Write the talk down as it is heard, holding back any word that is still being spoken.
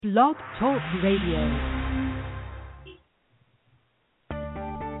Blog Talk Radio.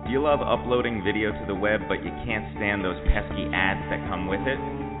 Do you love uploading video to the web, but you can't stand those pesky ads that come with it?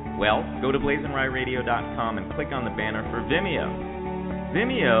 Well, go to BlazinRyRadio.com and click on the banner for Vimeo.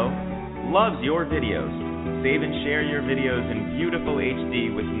 Vimeo loves your videos. Save and share your videos in beautiful HD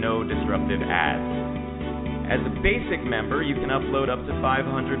with no disruptive ads. As a basic member, you can upload up to 500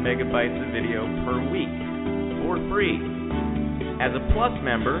 megabytes of video per week for free. As a Plus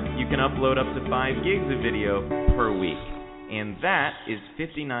member, you can upload up to 5 gigs of video per week, and that is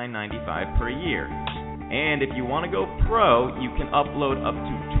 $59.95 per year. And if you want to go Pro, you can upload up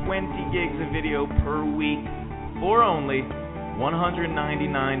to 20 gigs of video per week for only $199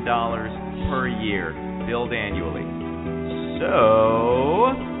 per year, billed annually.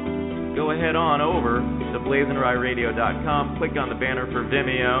 So, go ahead on over to BlazinRyRadio.com, click on the banner for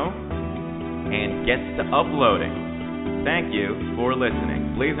Vimeo, and get to uploading. Thank you for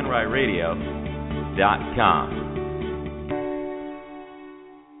listening. BlazinRyRadio.com.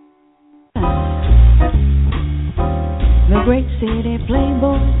 The great city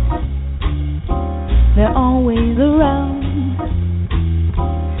playboys, they're always around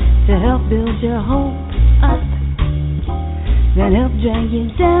to help build your hope up, then help drag you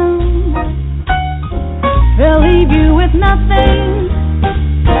down. They'll leave you with nothing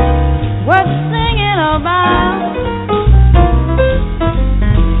worth singing about.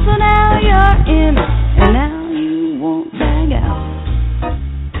 So now you're in, and now you won't bag out.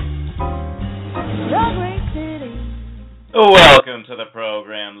 The great city. Welcome to the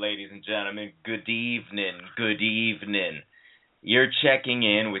program, ladies and gentlemen. Good evening. Good evening. You're checking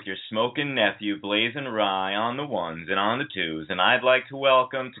in with your smoking nephew, BlazinRy, on the ones and on the twos, and I'd like to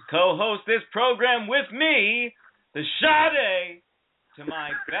welcome to co-host this program with me, the Sade, to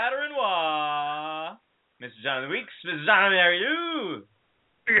my batterin-wa, Mr. Jonathan Weeks. Mr. Jonathan, how are you?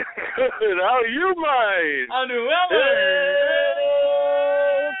 Good. How are you, mate? I'm doing well, man.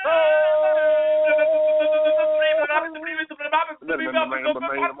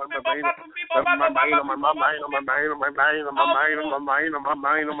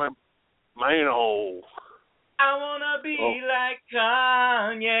 I wanna be like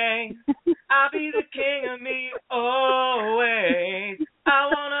Kanye. I'll be the king of me always. I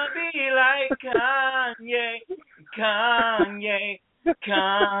wanna be like Kanye.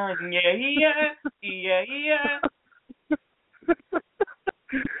 Kanye, yeah.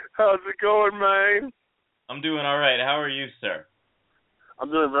 How's it going, man? I'm doing all right. How are you, sir? I'm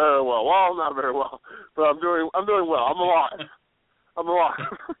doing very well. Well, not very well, but I'm doing well. I'm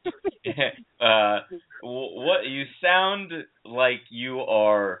alive. What you sound like you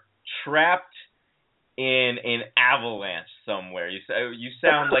are trapped in an avalanche somewhere. You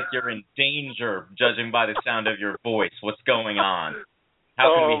sound like you're in danger, judging by the sound of your voice. What's going on?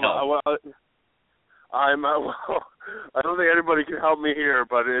 How can we help? Well, I don't think anybody can help me here,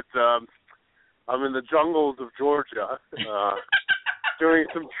 but it's I'm in the jungles of Georgia, doing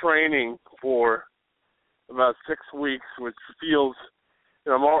some training for about 6 weeks, which feels,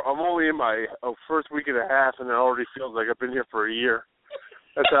 I'm only in my first week and a half, and it already feels like I've been here for a year.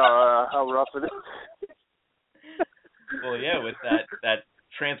 That's how rough it is. Well, yeah, with that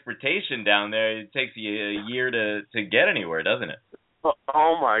transportation down there, it takes you a year to get anywhere, doesn't it?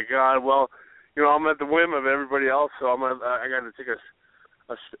 Oh my God! Well, I'm at the whim of everybody else, so I got to take a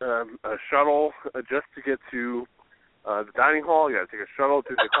shuttle just to get to the dining hall. You got to take a shuttle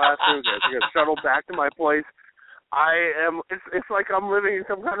to the classroom. You got to take a shuttle back to my place. It's like I'm living in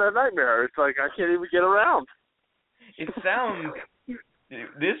some kind of nightmare. It's like I can't even get around. It sounds.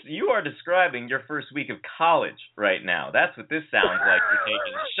 You are describing your first week of college right now. That's what this sounds like. You're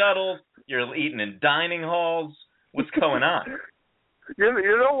taking shuttles. You're eating in dining halls. What's going on?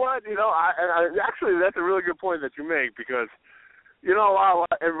 You know what? I actually, that's a really good point that you make, because,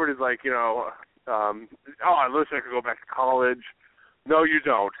 everybody's like, I wish I could go back to college. No, you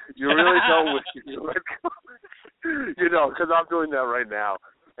don't. You really don't wish you could go back to college. Because I'm doing that right now,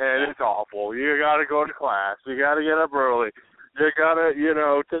 and it's awful. You got to go to class. You got to get up early. You got to,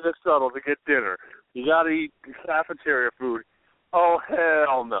 to the shuttle to get dinner. You got to eat cafeteria food. Oh,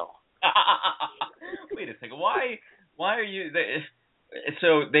 hell no. Wait a second. Why are you...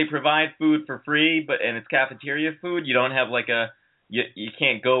 So they provide food for free, and it's cafeteria food? You don't have you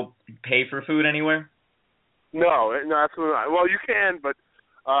can't go pay for food anywhere? No, absolutely not. Well, you can, but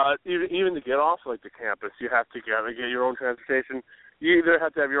even to get off the campus, you have to get your own transportation. You either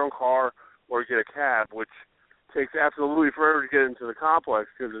have to have your own car or get a cab, which takes absolutely forever to get into the complex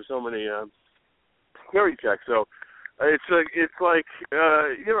because there's so many security checks. So it's like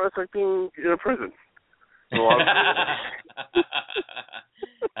being in a prison. So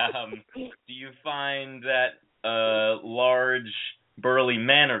do you find that large, burly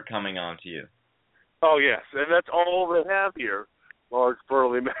men are coming on to you? Oh, yes, and that's all they have here, large,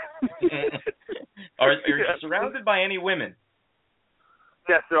 burly men. Are you surrounded by any women?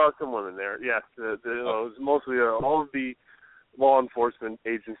 Yes, there are some women there. Yes, it's mostly all of the law enforcement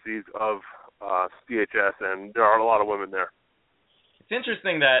agencies of CHS, and there are a lot of women there. It's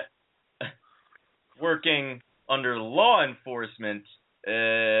interesting that working under law enforcement,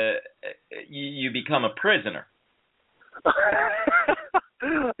 you become a prisoner.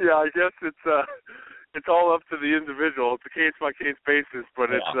 Yeah, I guess it's all up to the individual. It's a case by case basis, but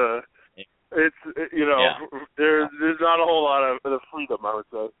it's there's not a whole lot of freedom, I would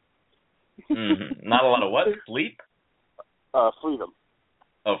say. Mm-hmm. Not a lot of what? Sleep? Freedom.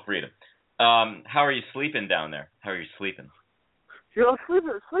 Oh, freedom. How are you sleeping down there? How are you sleeping?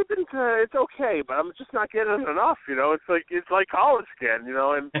 Sleeping it's okay, but I'm just not getting enough. It's like college again. And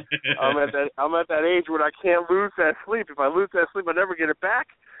I'm at that age where I can't lose that sleep. If I lose that sleep, I never get it back.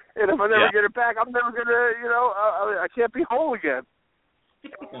 And if I never get it back, I'm never gonna. I can't be whole again.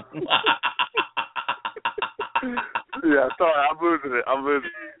 Yeah, sorry, I'm losing it.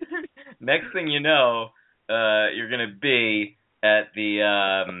 Next thing you know, you're gonna be at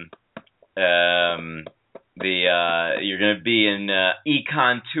you're going to be in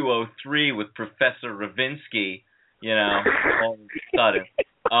Econ 203 with Professor Ravinsky, all of a sudden.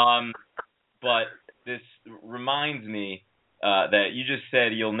 But this reminds me that you just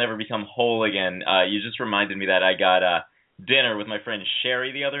said you'll never become whole again. You just reminded me that I got dinner with my friend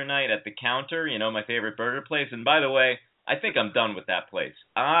Sherry the other night at the Counter, my favorite burger place. And by the way, I think I'm done with that place.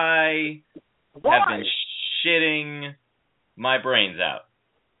 I have been shitting my brains out.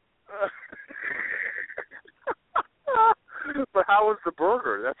 But how was the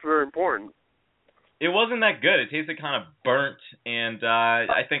burger? That's very important. It wasn't that good. It tasted kind of burnt, and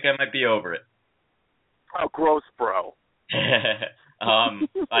I think I might be over it. Oh, gross, bro.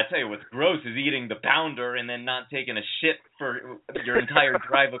 I tell you what's gross is eating the pounder and then not taking a shit for your entire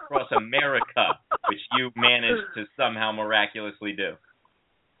drive across America, which you managed to somehow miraculously do.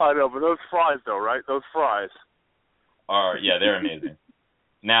 I know, but those fries, though, right? Those fries. Yeah, they're amazing.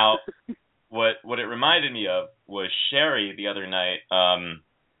 Now, what it reminded me of was Sherry the other night.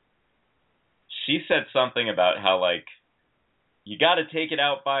 She said something about how, you got to take it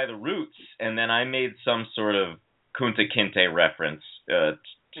out by the roots, and then I made some sort of Kunta Kinte reference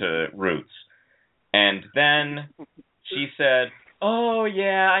to roots. And then she said, oh,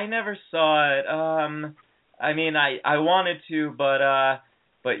 yeah, I never saw it. I mean, I wanted to,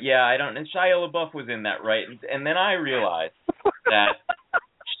 but yeah, I don't. And Shia LaBeouf was in that, right? And then I realized that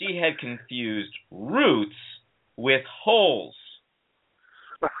she had confused roots with holes.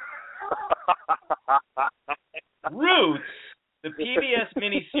 Roots, the PBS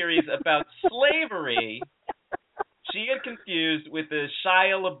miniseries about slavery, she had confused with the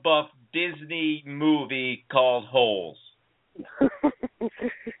Shia LaBeouf Disney movie called Holes.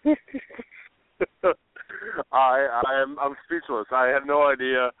 I'm speechless. I have no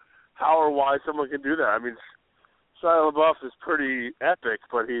idea how or why someone can do that. I mean, Shia LaBeouf is pretty epic,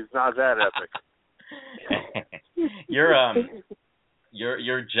 but he's not that epic.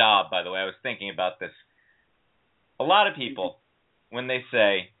 Your job, by the way, I was thinking about this. A lot of people, when they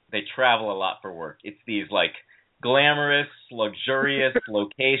say they travel a lot for work, it's these glamorous, luxurious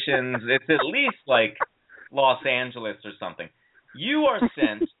locations. It's at least Los Angeles or something. You are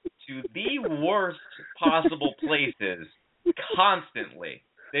sent to the worst possible places constantly.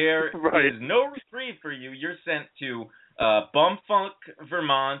 There is no reprieve for you. You're sent to Bumfuck,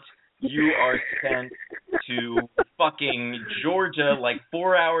 Vermont. You are sent to fucking Georgia,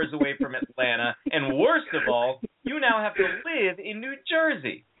 4 hours away from Atlanta. And worst of all, you now have to live in New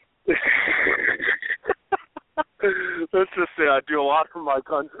Jersey. Let's just say I do a lot for my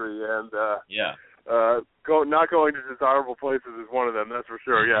country, and not going to desirable places is one of them. That's for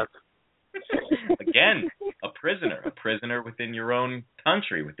sure. Yes. Again, a prisoner within your own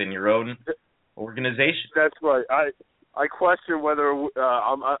country, within your own organization. That's right. I question whether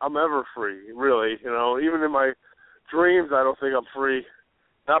I'm ever free. Really, even in my dreams, I don't think I'm free.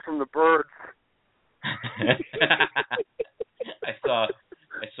 Not from the birds.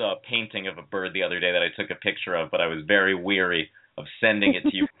 I saw a painting of a bird the other day that I took a picture of, but I was very weary of sending it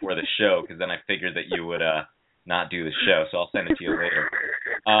to you before the show because then I figured that you would not do the show, so I'll send it to you later.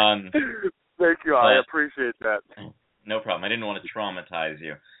 Thank you. I appreciate that. No problem. I didn't want to traumatize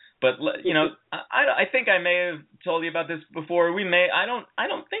you. But I think I may have told you about this before. I don't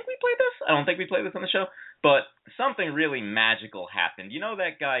think we played this. I don't think we played this on the show. But something really magical happened. You know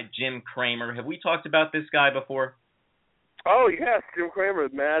that guy, Jim Cramer? Have we talked about this guy before? Oh, yes, Jim Cramer,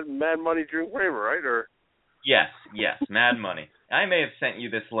 Mad Money Jim Cramer, right? Or Yes, Mad Money. I may have sent you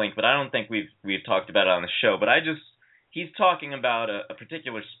this link, but I don't think we've talked about it on the show. But he's talking about a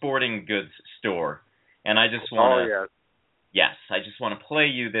particular sporting goods store, and I just want to... Oh, yes. Yes, I just want to play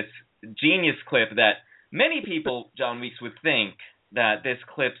you this genius clip that many people, John Weeks, would think that this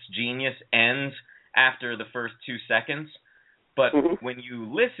clip's genius ends after the first 2 seconds. But when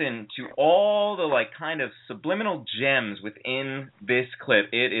you listen to all the kind of subliminal gems within this clip,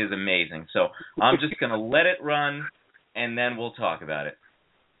 it is amazing. So I'm just going to let it run, and then we'll talk about it.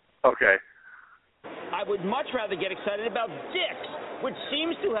 Okay. I would much rather get excited about Dick's, which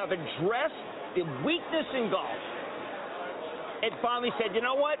seems to have addressed the weakness in golf. It finally said, you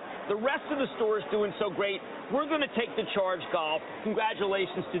know what? The rest of the store is doing so great. We're going to take the charge, golf.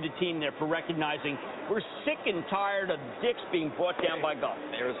 Congratulations to the team there for recognizing we're sick and tired of Dick's being brought down by golf.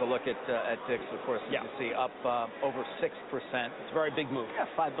 Here's a look at Dick's, of course, you can see up over 6%. It's a very big move. Yeah,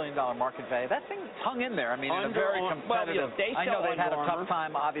 $5 billion market value. That thing hung in there. I mean, in a very competitive... Well, I know they've had a tough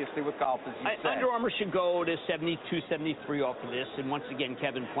time, obviously, with golf, as you said. Under Armour should go to 72, 73 off of this. And once again,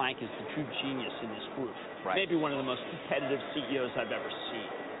 Kevin Plank is the true genius in this group. Right. Maybe one of the most competitive CEOs I've ever seen.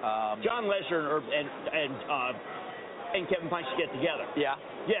 John Lesher and Kevin Plank should get together. Yeah.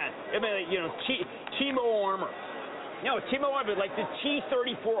 Yeah. I mean, Timo Armour. No, Timo Armour, like the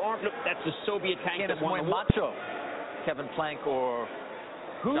T-34 Armour. That's the Soviet tank that won the war. Macho. Kevin Plank or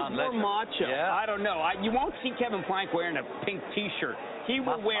Who's John more Lesher? macho? Yeah. I don't know. You won't see Kevin Plank wearing a pink T-shirt. He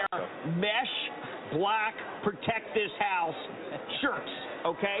will wear mesh, black, protect this house shirts.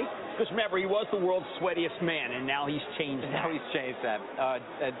 Okay? Because remember, he was the world's sweatiest man, and now he's changed that. Now he's changed that.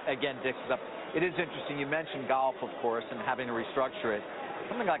 Again, Dick's is up. It is interesting. You mentioned golf, of course, and having to restructure it.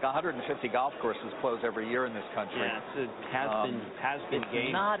 Something like 150 golf courses close every year in this country. Yeah, it has been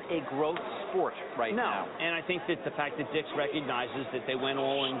It's not a growth sport now. And I think that the fact that Dick's recognizes that they went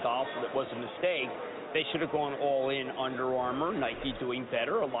all in golf, that was a mistake. They should have gone all in Under Armour. Nike doing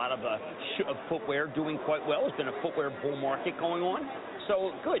better. A lot of footwear doing quite well. There's been a footwear bull market going on.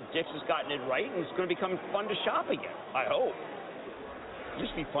 So good. Dick's has gotten it right, and it's going to become fun to shop again. I hope. It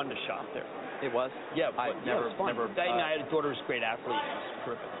used to be fun to shop there. It was? Yeah, I it was fun. I had a daughter who's a great athlete. It was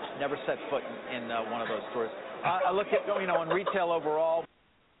terrific. Never set foot in one of those stores. I look at in retail overall.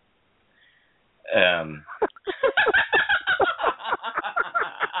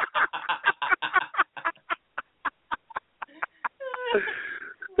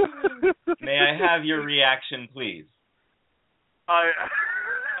 May I have your reaction, please?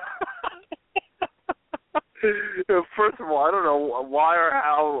 First of all, I don't know why or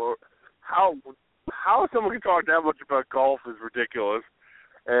how someone can talk that much about golf is ridiculous,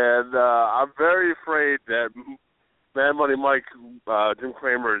 and I'm very afraid that Mad Money Mike, Jim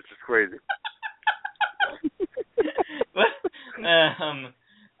Cramer, is just crazy.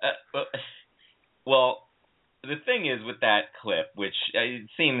 Well, the thing is with that clip, which it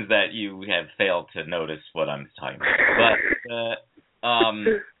seems that you have failed to notice what I'm talking about, but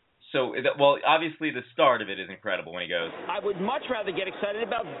obviously the start of it is incredible when he goes, I would much rather get excited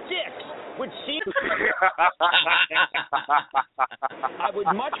about Dick's, which seems... I would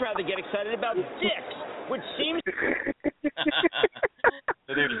much rather get excited about Dick's, which seems...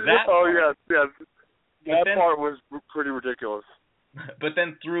 So there's that yes. That part was pretty ridiculous. But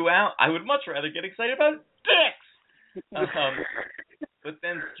then throughout, I would much rather get excited about Dick's. But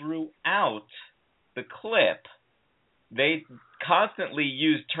then throughout the clip, they constantly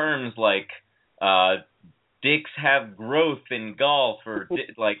use terms like dicks have growth in golf, or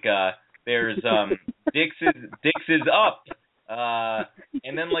there's dicks is up,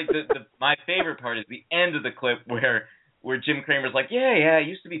 and then my favorite part is the end of the clip where Jim Cramer's like, yeah, it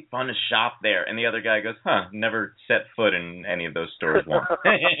used to be fun to shop there, and the other guy goes, never set foot in any of those stores once.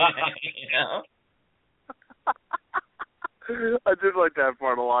 You know? I did like that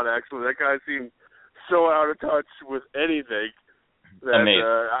part a lot, actually. That guy seemed so out of touch with anything. That,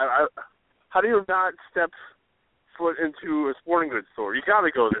 how do you not step foot into a sporting goods store? You got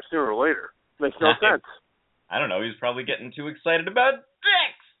to go there sooner or later. Makes no sense. I don't know. He was probably getting too excited about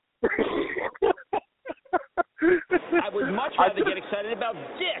dicks. I would much rather get excited about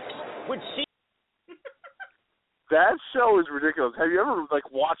Dick's, which seems... That show is ridiculous. Have you ever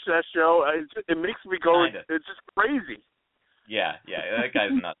watched that show? It makes me go. Kinda. It's just crazy. Yeah, that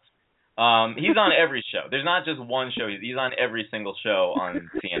guy's nuts. He's on every show. There's not just one show. He's on every single show on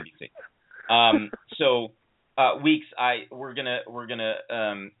CNBC. Weeks, we're gonna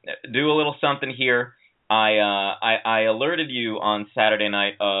do a little something here. I alerted you on Saturday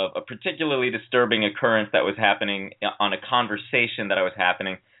night of a particularly disturbing occurrence that was happening on a conversation that was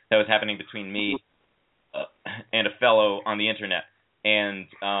happening between me and a fellow on the internet. And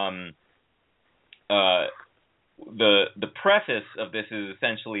the preface of this is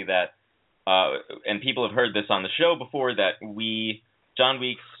essentially that, and people have heard this on the show before, that John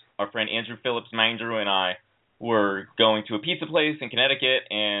Weeks, our friend Andrew Phillips, Andrew, and I were going to a pizza place in Connecticut,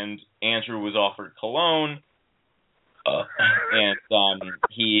 and Andrew was offered cologne, and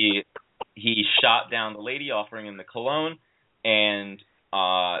he shot down the lady offering him the cologne, and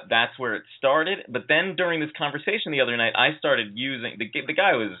that's where it started. But then during this conversation the other night, I started using, the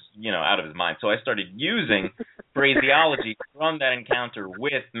guy was, out of his mind, so I started using phraseology from that encounter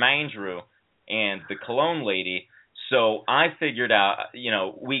with Andrew and the cologne lady. So I figured out,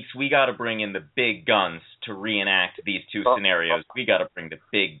 Weeks, we got to bring in the big guns to reenact these two scenarios. We got to bring the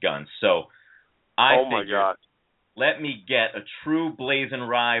big guns. So I figured, let me get a true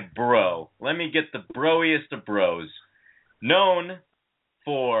BlazinRy bro. Let me get the broiest of bros, known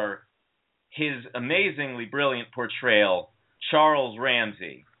for his amazingly brilliant portrayal, Charles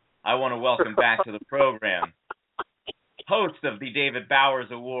Ramsey. I want to welcome back to the program, host of the David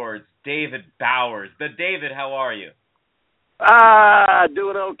Bowers Awards, David Bowers. David, how are you?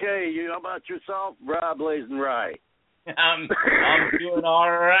 Doing okay. How about yourself, Rob BlazinRy? I'm doing all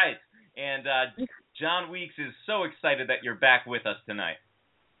right. And John Weeks is so excited that you're back with us tonight.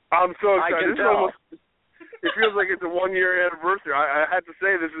 I'm so excited. I can tell. It feels like it's a 1-year anniversary. I had to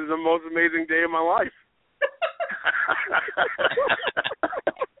say this is the most amazing day of my life.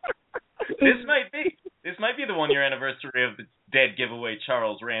 This might be the 1-year anniversary of the dead giveaway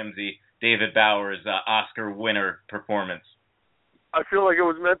Charles Ramsey, David Bowers Oscar winner performance. I feel like it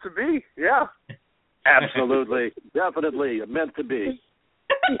was meant to be. Yeah. Absolutely. Definitely meant to be.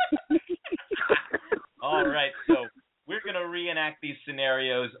 All right. So we're going to reenact these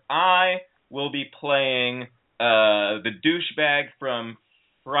scenarios. I will be playing the douchebag from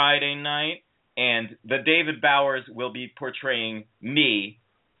Friday night, and the David Bowers will be portraying me,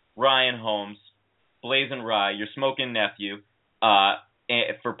 Ryan Holmes, BlazinRy, your smoking nephew,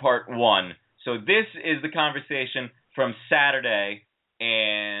 for part 1. So this is the conversation from Saturday,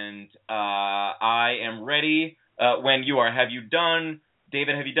 and I am ready when you are.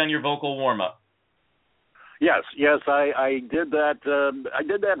 David, have you done your vocal warm-up? Yes, I did that. I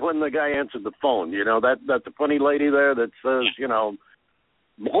did that when the guy answered the phone. That's the funny lady there that says,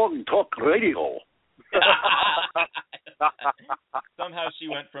 Blog Talk Radio. Somehow she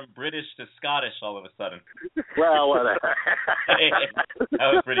went from British to Scottish all of a sudden. Well, whatever.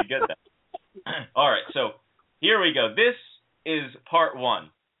 That was pretty good, then. All right, so here we go. This is part 1.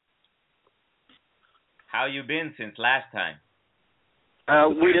 How you been since last time?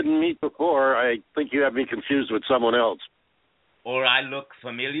 We didn't meet before. I think you have me confused with someone else. Or I look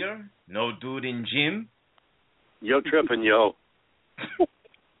familiar? No dude in gym? Yo tripping, yo.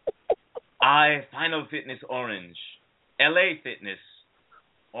 I Final Fitness Orange. LA Fitness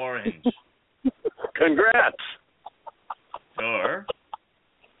Orange. Congrats. Sure.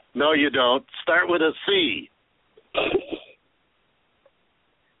 No, you don't. Start with a C.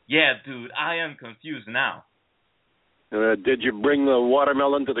 Yeah, dude, I am confused now. Did you bring the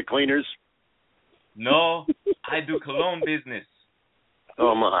watermelon to the cleaners? No, I do cologne business.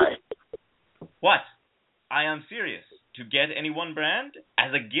 Oh, my. What? I am serious. To get any one brand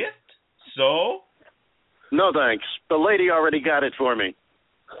as a gift? So? No, thanks. The lady already got it for me.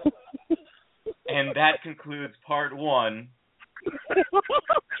 And that concludes part 1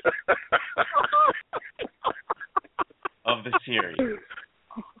 of the series.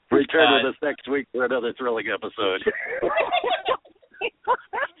 Return with us next week for another thrilling episode.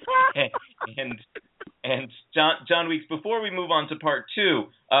 and John Weeks, before we move on to part 2,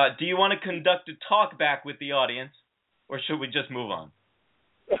 do you want to conduct a talk back with the audience, or should we just move on?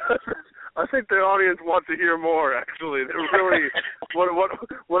 I think the audience wants to hear more. Actually, they're really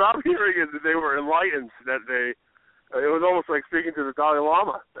what I'm hearing is that they were enlightened. That it was almost like speaking to the Dalai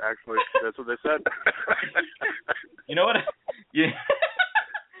Lama. Actually, that's what they said. You know what?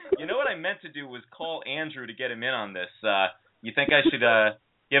 You know what I meant to do was call Andrew to get him in on this. You think I should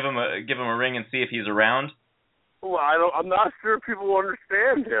give him a ring and see if he's around? Well, I'm not sure people will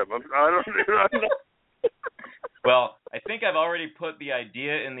understand him. I don't know. Well, I think I've already put the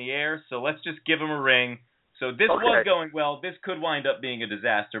idea in the air, so let's just give him a ring. So this was going well. This could wind up being a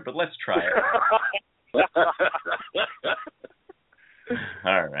disaster, but let's try it.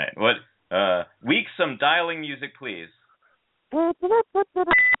 All right. What? Weeks, some dialing music, please.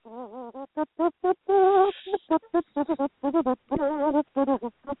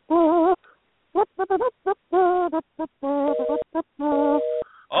 Oh!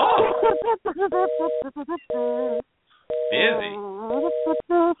 Busy.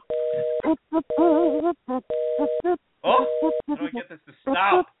 Oh! How do I get this to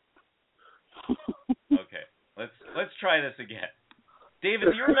stop? Okay, let's try this again.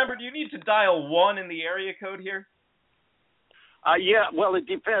 David, do you remember, do you need to dial 1 in the area code here? Yeah, well, it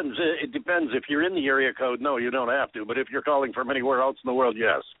depends. It depends. If you're in the area code, no, you don't have to. But if you're calling from anywhere else in the world,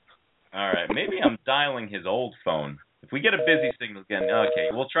 yes. All right, maybe I'm dialing his old phone. If we get a busy signal again, okay,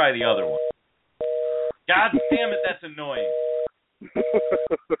 we'll try the other one. God damn it, that's annoying.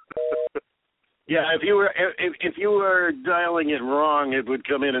 Yeah, if you were dialing it wrong, it would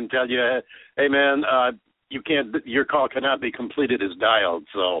come in and tell you, "Hey, man, your call cannot be completed as dialed."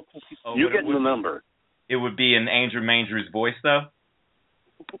 So you get the number. It would be in Andrew Manger's voice, though?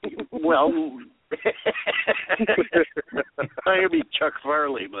 Well, I would be Chuck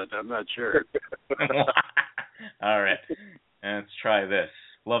Farley, but I'm not sure. All right. Let's try this.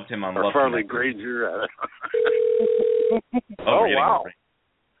 Loved him on or Love Farley Granger. Oh, wow.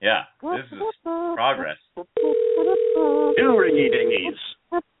 Yeah, this is progress. 2 ringy dingies.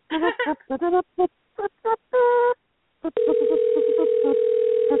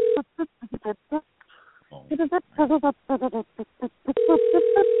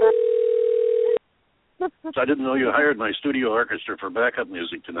 I didn't know you hired my studio orchestra for backup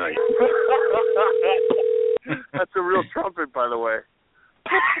music tonight. That's a real trumpet, by the way.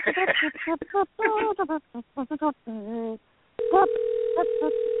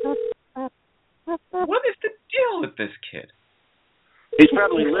 What is the deal with this kid? He's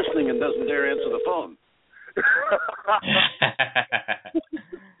probably listening and doesn't dare answer the phone.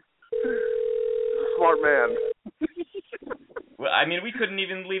 Smart man. Well, I mean, we couldn't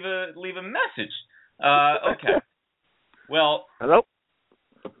even leave a message. Okay. Well. Hello.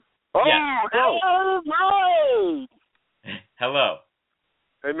 Oh, yes. hello, Mike. Hello.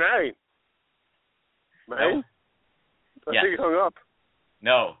 Hey, May. May? No. I Yes. think he hung up.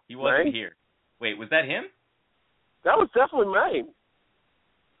 No, he wasn't May? here. Wait, was that him? That was definitely May.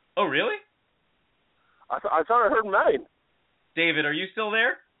 Oh, really? I thought I heard May. David, are you still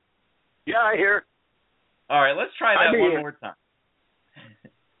there? Yeah, I hear. All right, let's try that I'm one here. more time.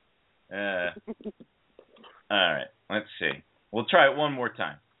 All right, let's see. We'll try it one more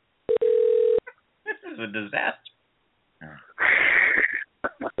time. This is a disaster. All right.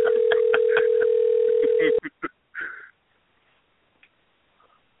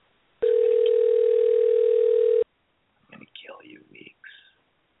 I'm gonna kill you, Weeks.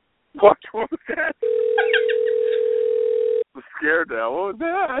 What was that? I'm scared now. What was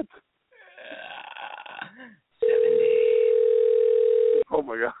that? 7 days. Oh,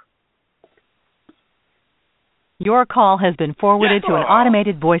 my God. Your call has been forwarded to an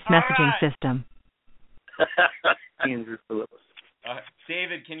automated voice messaging system. Andrew Phillips.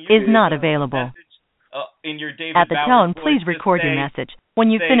 David, can you Is not available. message, in your David At the Bauer tone, voice, please just record your say, message. When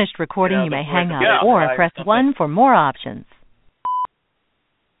you've say, finished recording, you know, you may the hang voice up of David or Bauer press or 1 for more options.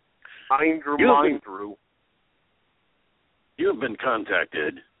 Andrew. You have been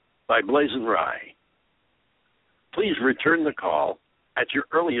contacted by BlazinRy. Please return the call at your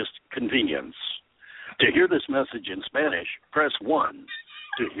earliest convenience. To hear this message in Spanish, press 1.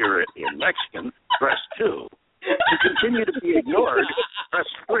 To hear it in Mexican, press 2. To continue to be ignored, press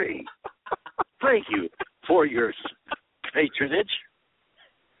 3. Thank you for your patronage.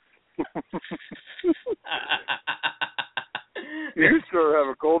 You sure have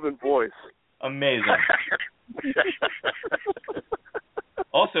a golden voice. Amazing.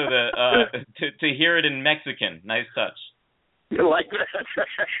 Also, to hear it in Mexican, nice touch. You like that?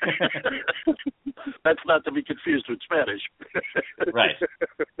 That's not to be confused with Spanish. Right.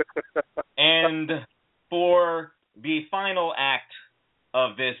 And for the final act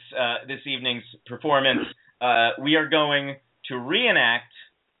of this evening's performance, we are going to reenact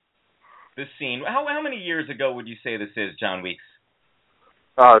the scene. How many years ago would you say this is, John Weeks?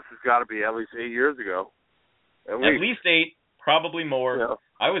 Oh, this has got to be at least 8 years ago. At least 8, probably more. Yeah.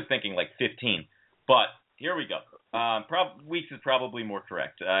 I was thinking like 15. But here we go. Weeks is probably more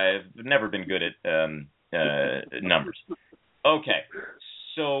correct. I've never been good at numbers. Okay.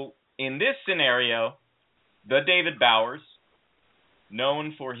 So in this scenario, the David Bowers,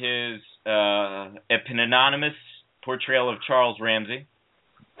 known for his eponymous portrayal of Charles Ramsey.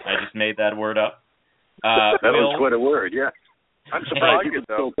 I just made that word up. That was quite a word, yeah. I'm surprised you can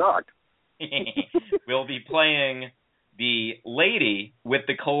still talk. We'll be playing the lady with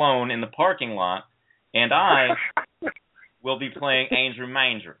the cologne in the parking lot, and I will be playing Andrew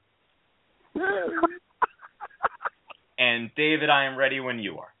Manger. And David, I am ready when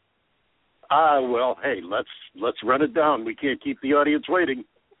you are. Well, hey, let's run it down. We can't keep the audience waiting.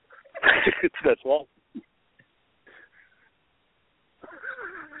 That's all.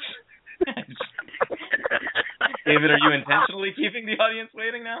 David, are you intentionally keeping the audience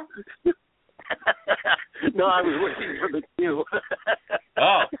waiting now? No, I was waiting for the cue.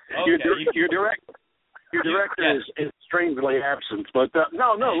 Oh, okay. Your director is strangely absent, but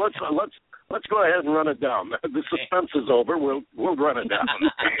no. Let's go ahead and run it down. The suspense is over. We'll run it down.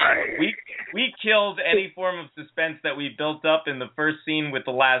 We killed any form of suspense that we built up in the first scene with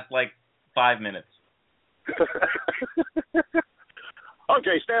the last 5 minutes.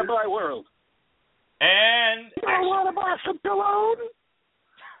 Okay, stand by, world. And you want to buy some cologne?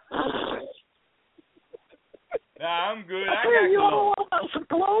 Nah, I'm good. I got cologne. Want to buy some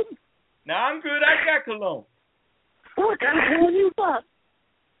cologne? Nah, I'm good. I got cologne. What kind of cologne you got?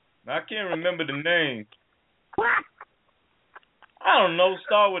 I can't remember the name. What? I don't know.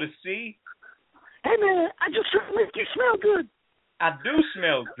 Start with a C. Hey, man, I just trying to make you smell good. I do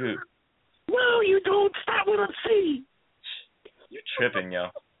smell good. No, you don't. Start with a C. You're tripping, yo.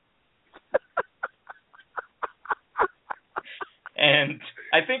 And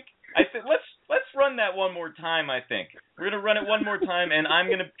I think let's run that one more time. I think we're gonna run it one more time, and I'm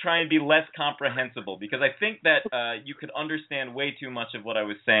gonna try and be less comprehensible because I think that you could understand way too much of what I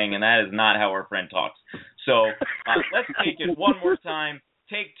was saying, and that is not how our friend talks. So let's take it one more time.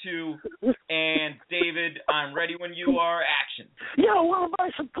 Take 2, and David, I'm ready when you are. Action. Yo, want to buy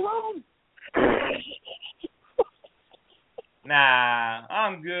some cologne? Nah,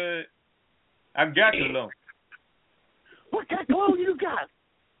 I'm good. I got cologne. What kind of cologne you got?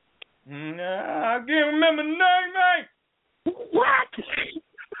 Nah, I can't remember the name, mate. What?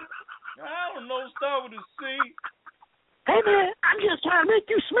 I don't know. Start with a C. Hey, man, I'm just trying to make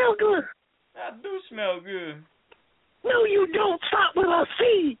you smell good. I do smell good. No, you don't. Start with a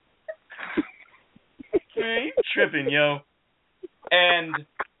C. Man, you tripping, yo. And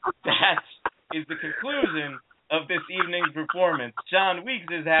that is the conclusion of this evening's performance. John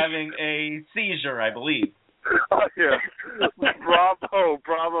Weeks is having a seizure, I believe. Oh yeah,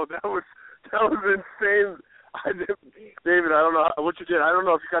 bravo! That was insane. David, I don't know what you did. I don't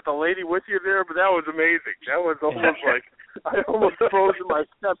know if you got the lady with you there, but that was amazing. That was almost like I almost froze in my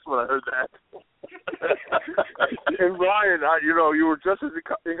steps when I heard that. And Ryan, you were just as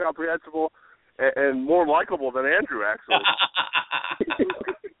incomprehensible and more likable than Andrew, actually.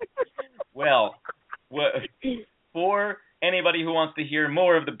 Well, for anybody who wants to hear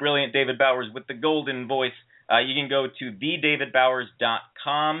more of the brilliant David Bowers with the golden voice, you can go to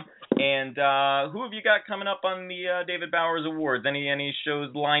thedavidbowers.com. And who have you got coming up on the David Bowers Awards? Any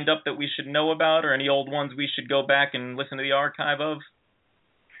shows lined up that we should know about, or any old ones we should go back and listen to the archive of?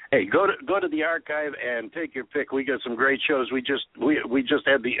 Hey, go to the archive and take your pick. We got some great shows. We just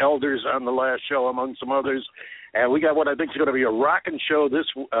had the Elders on the last show, among some others, and we got what I think is going to be a rocking show this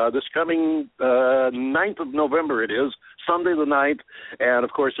coming 9th of November. It is Sunday the 9th, and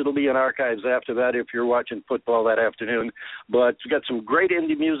of course it'll be in archives after that if you're watching football that afternoon. But we got some great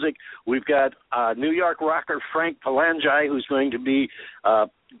indie music. We've got New York rocker Frank Palangi, who's going to be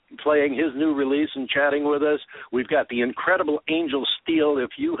playing his new release and chatting with us. We've got the incredible Angel Steele.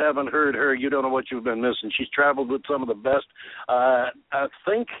 If you haven't heard her, you don't know what you've been missing. She's traveled with some of the best.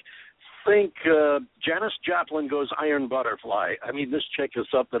 Think Janis Joplin goes Iron Butterfly. I mean, this chick is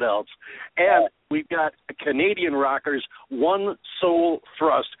something else. And we've got Canadian rockers, One Soul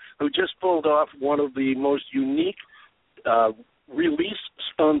Thrust, who just pulled off one of the most unique release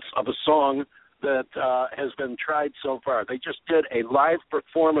stunts of a song that has been tried so far. They just did a live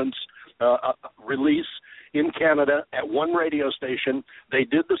performance release in Canada at one radio station. They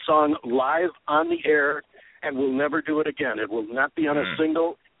did the song live on the air and will never do it again. It will not be on a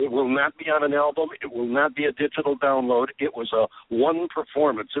single. It will not be on an album. It will not be a digital download. It was a one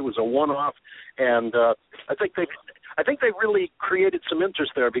performance. It was a one-off, and I think they really created some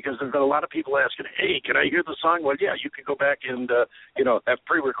interest there because there's been a lot of people asking, "Hey, can I hear the song?" Well, yeah, you can go back and have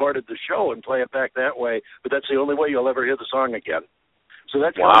pre-recorded the show and play it back that way. But that's the only way you'll ever hear the song again. So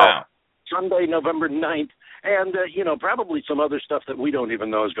that's Sunday, November 9th, and probably some other stuff that we don't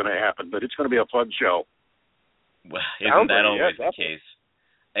even know is going to happen. But it's going to be a fun show. Well, isn't that always the case?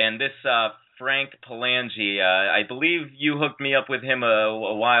 And this Frank Palangi, I believe you hooked me up with him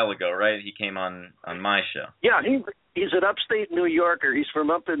a while ago, right? He came on my show. Yeah, he's an upstate New Yorker. He's from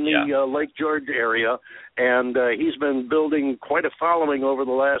up in the Lake George area, and he's been building quite a following over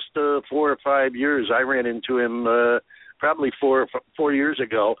the last 4 or 5 years. I ran into him probably 4 years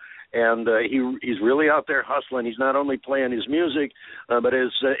ago, and he's really out there hustling. He's not only playing his music, but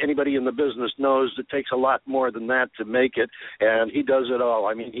as anybody in the business knows, it takes a lot more than that to make it, and he does it all.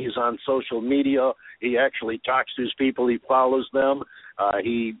 I mean, he's on social media. He actually talks to his people. He follows them.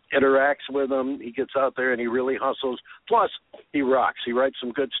 He interacts with them. He gets out there and he really hustles. Plus, he rocks. He writes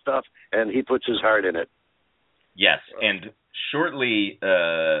some good stuff, and he puts his heart in it. Yes, and shortly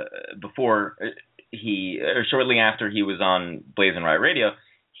shortly after he was on BlazinRy Radio,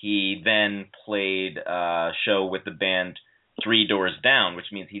 he then played a show with the band Three Doors Down,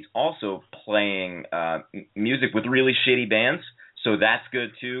 which means he's also playing music with really shitty bands. So that's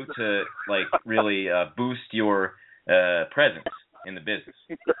good too, to like really boost your presence in the business.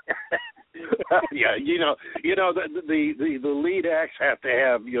 Yeah, the lead acts have to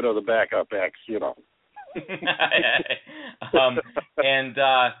have the backup acts, And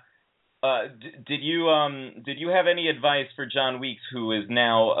did you have any advice for John Weeks, who is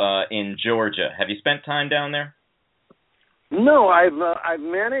now in Georgia? Have you spent time down there? No, I've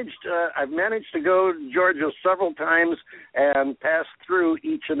managed to go to Georgia several times and pass through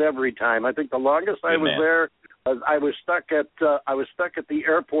each and every time. I think the longest I was there, I was stuck at the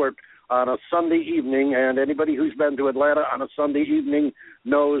airport on a Sunday evening, and anybody who's been to Atlanta on a Sunday evening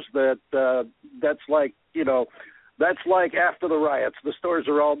knows that that's like after the riots. The stores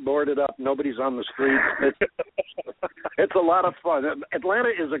are all boarded up. Nobody's on the streets. It's a lot of fun. Atlanta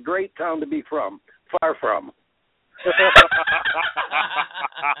is a great town to be from, far from.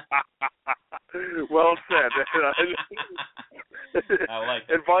 Well said. I like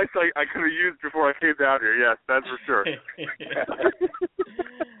it. Advice I could have used before I came down here. Yes, that's for sure.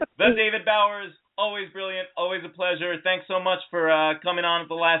 The David Bowers, always brilliant, always a pleasure. Thanks so much for coming on at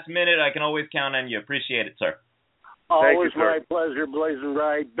the last minute. I can always count on you. Appreciate it, sir. Always my pleasure,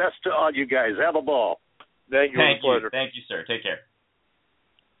 BlazinRy. Best to all you guys. Have a ball. Thank you. Thank you, sir. Take care.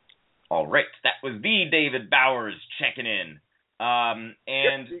 All right, that was the David Bowers checking in.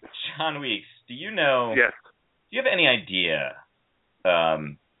 And John Weeks, do you know? Yes. Do you have any idea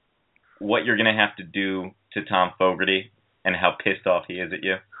what you're going to have to do to Thom Fogarty and how pissed off he is at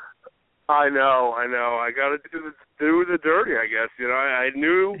you? I know. I got to do the dirty, I guess. I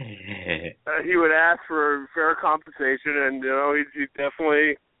knew he would ask for fair compensation, and he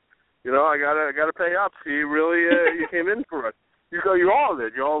definitely, I gotta pay up. He really he came in for us. You all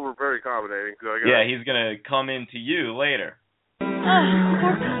did. You all were very accommodating. So yeah, he's gonna come into you later. Give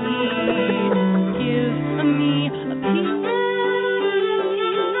me a piece.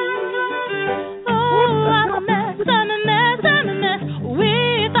 Oh, I'm a mess.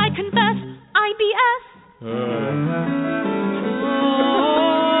 With, I confess, IBS.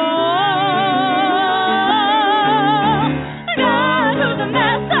 God, who's a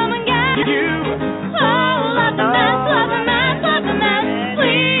mess? Someone get you. Oh, love the mess, love the mess, love the mess.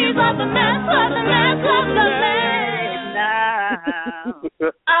 Please, love the mess, love the mess, love the mess.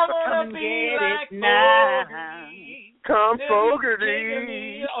 I wanna be like now. Thom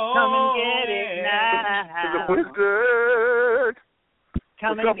Fogarty. Come and get it now. The Wizard.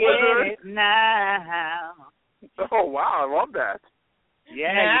 Come and get it now. Oh, wow, I love that.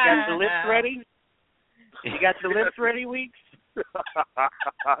 Yeah, you got the lips ready? You got the lips ready, Weeks?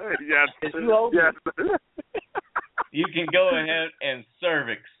 Yes. You owe me. Yes. You can go ahead and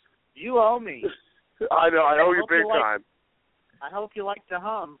cervix. You owe me. I know, I owe you big time. I hope you like to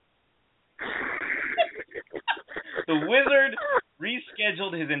hum. The Wizard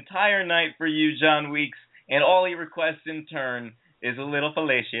rescheduled his entire night for you, John Weeks, and all he requests in turn is a little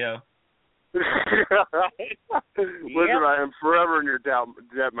fellatio. Listen, I am forever in your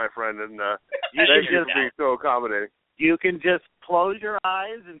debt, my friend, and thank you for being so accommodating. You can just close your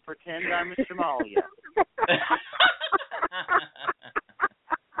eyes and pretend I'm a Somalia.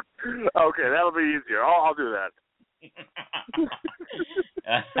 Okay, that'll be easier. I'll do that.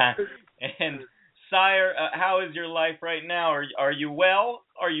 And Sire, how is your life right now? Are you well?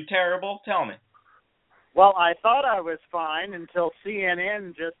 Are you terrible? Tell me. Well, I thought I was fine until CNN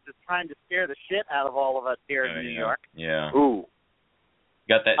just is trying to scare the shit out of all of us here in New York. Yeah. Ooh.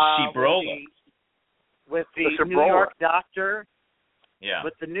 Got that sheep-rolla. With the New York doctor. Yeah.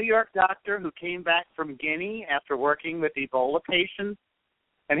 With the New York doctor who came back from Guinea after working with Ebola patients.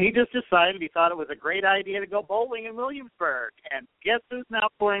 And he just decided he thought it was a great idea to go bowling in Williamsburg. And guess who's now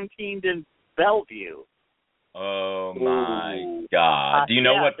quarantined in Bellevue? Oh, my God. Do you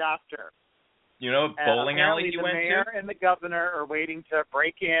know what? Doctor. You know what bowling alley you went to? The mayor and the governor are waiting to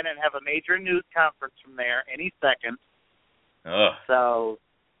break in and have a major news conference from there any second. Ugh. So,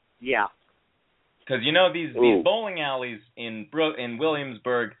 yeah. Because, these bowling alleys in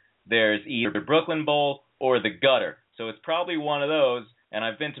Williamsburg, there's either Brooklyn Bowl or the Gutter. So it's probably one of those. and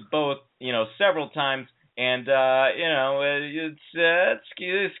I've been to both, several times. And it's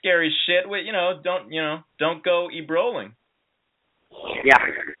scary shit. Don't go Ebola. Yeah.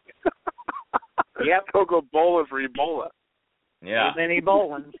 Yep. Don't go bowling for Ebola. Yeah. Too many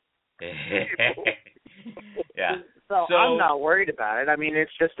bowlings. Yeah. So I'm not worried about it. I mean,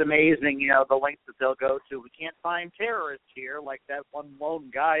 it's just amazing, the lengths that they'll go to. We can't find terrorists here, like that one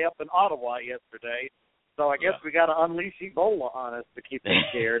lone guy up in Ottawa yesterday. So I guess we got to unleash Ebola on us to keep them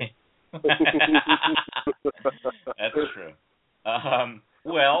scared. That's true.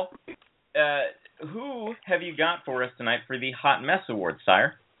 Who have you got for us tonight for the Hot Mess Award,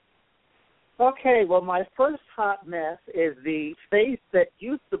 sire? Okay, well, my first hot mess is the face that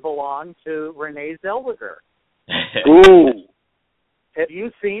used to belong to Renee Zellweger. Ooh. Have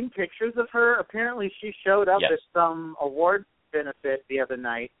you seen pictures of her? Apparently she showed up at some award benefit the other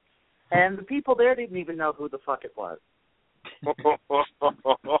night, and the people there didn't even know who the fuck it was.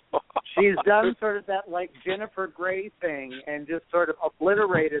 She's done sort of that like Jennifer Grey thing and just sort of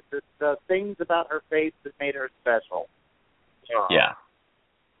obliterated the things about her face that made her special. Yeah.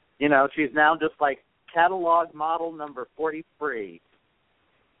 She's now just like catalog model number 43.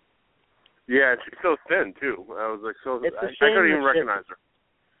 Yeah, she's so thin too. I was like, I couldn't even recognize her.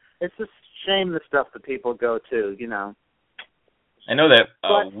 It's a shame the stuff that people go to, I know that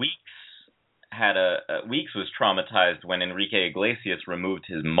Weeks was traumatized when Enrique Iglesias removed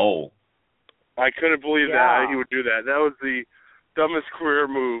his mole. I couldn't believe that he would do that. That was the dumbest career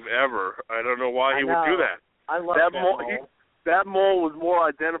move ever. I don't know why he would do that. I love that mole. That mole was more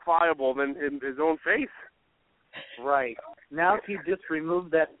identifiable than his own face. Right. Now he just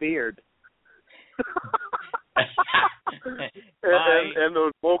removed that beard. and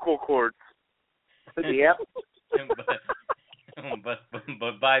those vocal cords. Yep. But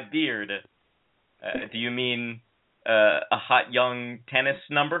by beard, do you mean a hot young tennis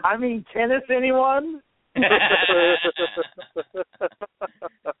number? I mean tennis, anyone?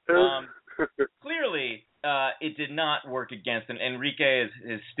 Clearly, it did not work against him. Enrique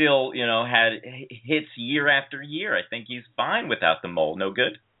is still, had hits year after year. I think he's fine without the mole. No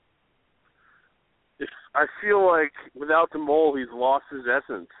good? I feel like without the mole, he's lost his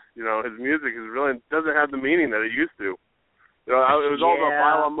essence. His music doesn't have the meaning that it used to. It was all about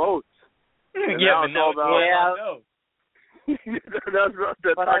violent modes. Yeah, but now it's all about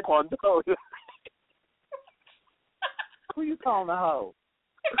that's taekwondo. Who you calling a hoe?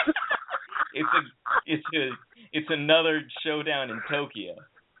 It's another showdown in Tokyo.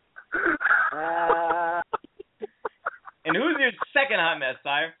 And who's your second hot mess,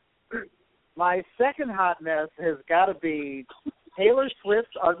 sire? My second hot mess has got to be Taylor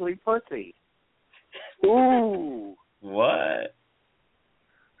Swift's ugly pussy. Ooh. What?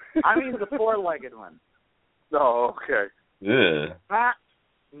 I mean the four-legged one. Oh, okay. Ugh.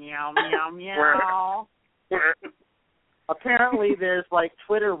 Meow, meow, meow. Apparently there's like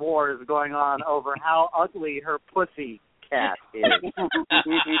Twitter wars going on over how ugly her pussy cat is.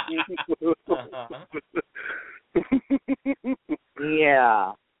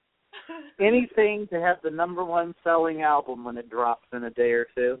 Yeah. Anything to have the number one selling album when it drops in a day or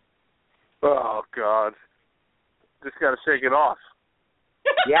two. Oh, God. Just got to shake it off.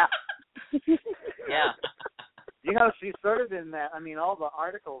 Yeah. Yeah. She's sort of in that, all the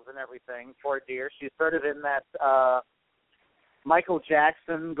articles and everything, poor dear, she's sort of in that Michael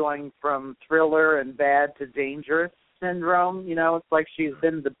Jackson going from Thriller and Bad to Dangerous syndrome. It's like she's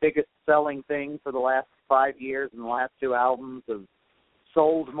been the biggest selling thing for the last 5 years, and the last two albums have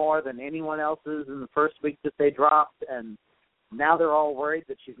sold more than anyone else's in the first week that they dropped, and now they're all worried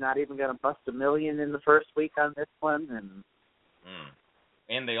that she's not even going to bust $1 million in the first week on this one,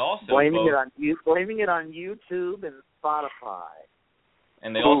 and they also blaming it on YouTube and Spotify.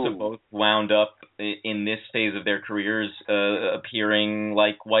 And they also both wound up in this phase of their careers appearing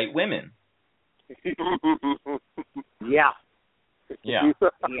like white women. Yeah. Yeah.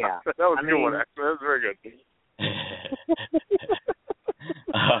 Yeah. That was a good one, actually. That was very good.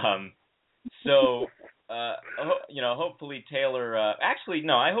 Hopefully Taylor.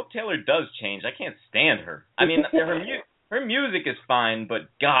 I hope Taylor does change. I can't stand her. Her music is fine, but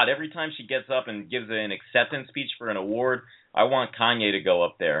God, every time she gets up and gives an acceptance speech for an award, I want Kanye to go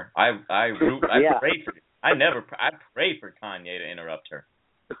up there. I pray for Kanye to interrupt her.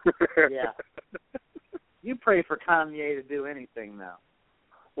 Yeah. You pray for Kanye to do anything now.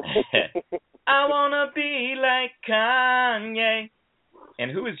 I wanna be like Kanye.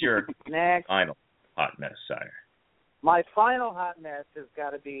 And who is your next final hot mess, sire? My final hot mess has got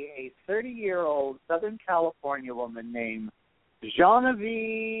to be a 30-year-old Southern California woman named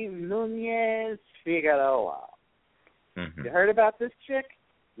Genevieve Nunez Figueroa. Mm-hmm. You heard about this chick?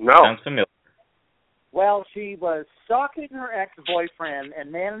 No. Sounds familiar. Well, she was stalking her ex-boyfriend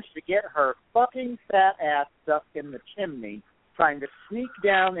and managed to get her fucking fat ass stuck in the chimney, trying to sneak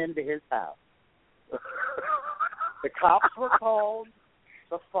down into his house. The cops were called,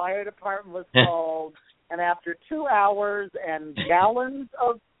 the fire department was called, and after 2 hours and gallons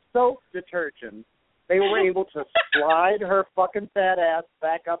of soap detergent, they were able to slide her fucking fat ass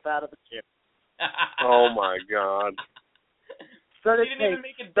back up out of the chimney. Oh, my God. Started She didn't even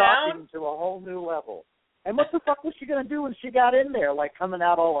make it stalking down? to a whole new level. And what the fuck was she going to do when she got in there, like coming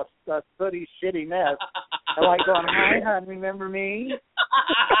out all a sooty, shitty mess, and like going, hi, hon, remember me?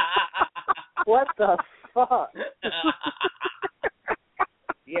 What the fuck?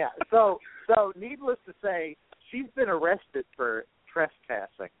 Yeah, so needless to say, she's been arrested for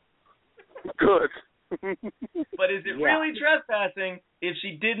trespassing. Good. But is it really trespassing if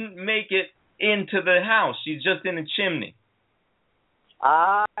she didn't make it into the house? She's just in a chimney.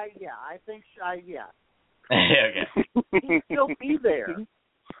 Yeah, I think, yeah. Okay. She can still be there.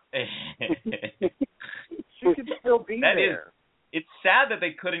 She can still be there. It's sad that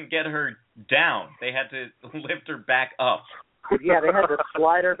they couldn't get her down. They had to lift her back up. Yeah, they had to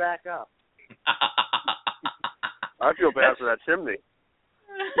slide her back up. I feel bad for that chimney.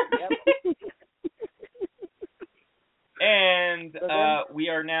 Yep. And we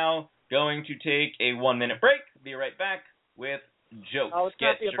are now going to take a 1-minute break. Be right back with jokes. Oh, it's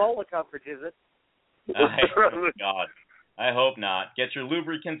not the Ebola coverage, is it? Oh, God. I hope not. Get your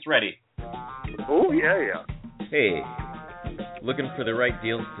lubricants ready. Oh, yeah. Hey, looking for the right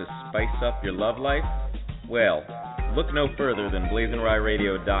deals to spice up your love life? Well, look no further than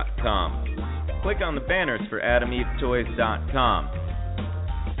BlazinRyRadio.com. Click on the banners for AdamEveToys.com.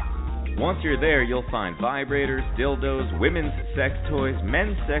 Once you're there, you'll find vibrators, dildos, women's sex toys,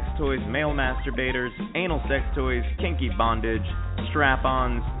 men's sex toys, male masturbators, anal sex toys, kinky bondage,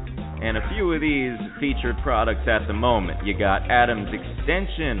 strap-ons, and a few of these featured products at the moment. You got Adam's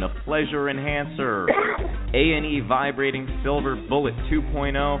Extension, a pleasure enhancer, A&E Vibrating Silver Bullet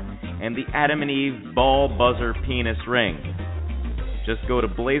 2.0, and the Adam and Eve Ball Buzzer Penis Ring. Just go to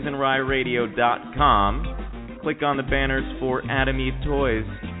BlazinRyRadio.com, click on the banners for Adam Eve Toys,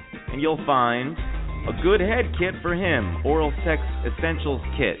 and you'll find a good head kit for him, Oral Sex Essentials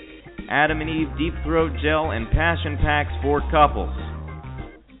Kit, Adam and Eve Deep Throat Gel, and Passion Packs for couples.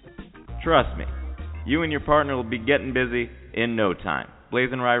 Trust me, you and your partner will be getting busy in no time.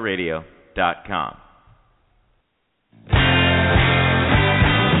 BlazinRyRadio.com.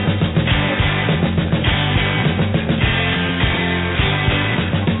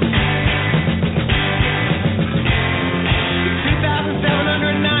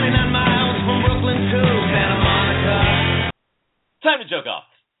 Time to joke off.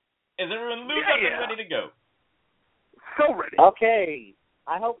 Is everyone lubed up and ready to go? So ready. Okay.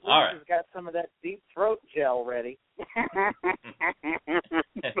 I hope Luke All right. has got some of that deep throat gel ready.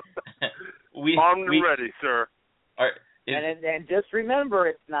 I'm ready, sir. And just remember,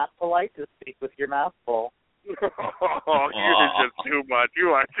 it's not polite to speak with your mouth full. Oh, you're just too much. You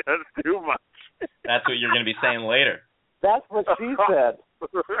are just too much. That's what you're going to be saying later. That's what she said.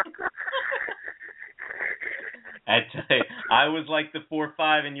 I tell you, I was like the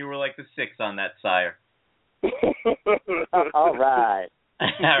 4-5 and you were like the 6 on that, sire. All right.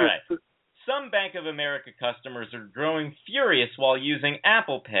 All right. Some Bank of America customers are growing furious while using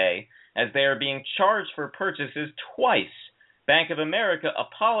Apple Pay as they are being charged for purchases twice. Bank of America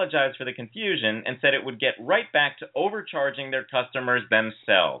apologized for the confusion and said it would get right back to overcharging their customers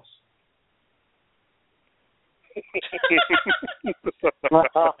themselves.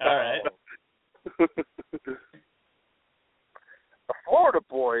 All right. A Florida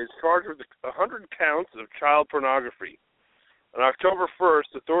boy is charged with 100 counts of child pornography. On October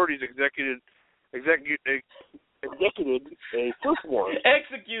 1st, authorities executed a search warrant.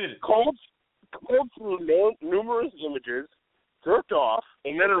 Executed. Called through numerous images, jerked off,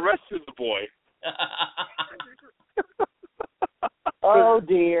 and then arrested the boy. Oh,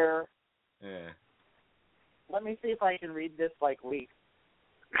 dear. Yeah. Let me see if I can read this like Leaf.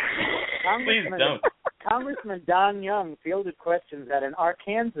 Please don't. Congressman Don Young fielded questions at an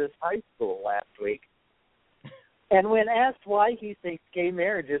Arkansas high school last week. And when asked why he thinks gay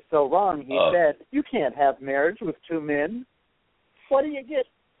marriage is so wrong, he said, "You can't have marriage with two men. What do you get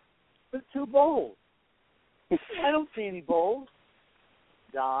with two bowls? I don't see any bowls,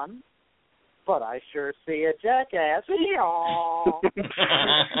 Don, but I sure see a jackass."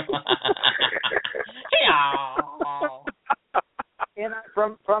 And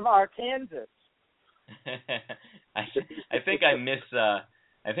from Arkansas. I think I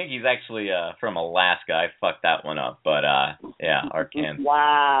I think he's actually from Alaska. I fucked that one up, but yeah, Arkansas.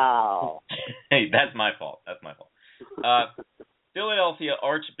 Wow. Hey, that's my fault. Philadelphia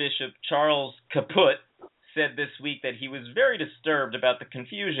Archbishop Charles Caput said this week that he was very disturbed about the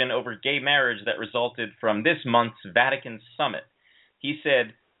confusion over gay marriage that resulted from this month's Vatican summit. He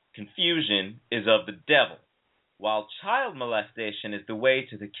said, "Confusion is of the devil, while child molestation is the way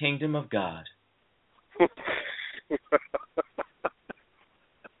to the kingdom of God."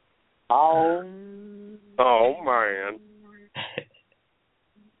 Oh man.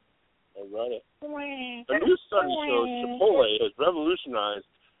 I love it. A new study shows Chipotle has revolutionized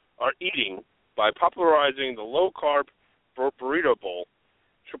our eating by popularizing the low-carb burrito bowl.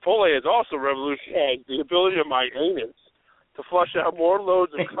 Chipotle has also revolutionized the ability of my anus to flush out more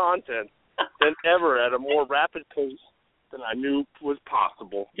loads of content than ever at a more rapid pace than I knew was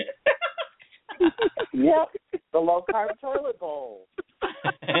possible. Yep, the low-carb toilet bowl.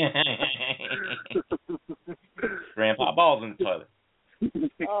 Grandpa balls in the toilet.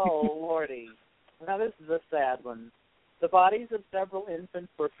 Oh, Lordy. Now, this is a sad one. The bodies of several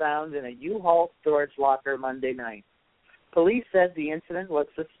infants were found in a U-Haul storage locker Monday night. Police said the incident was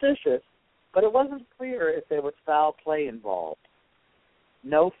suspicious, but it wasn't clear if there was foul play involved.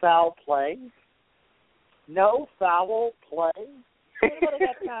 No foul play? No foul play? Anybody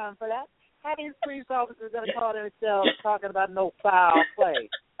got time for that? How these police officers going to call themselves talking about no foul play?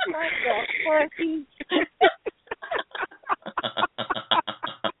 What the fucky?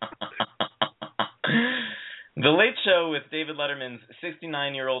 The Late Show with David Letterman's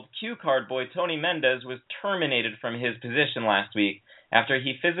 69-year-old cue card boy Tony Mendez was terminated from his position last week after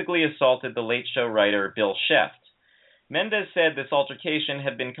he physically assaulted the Late Show writer Bill Sheft. Mendez said this altercation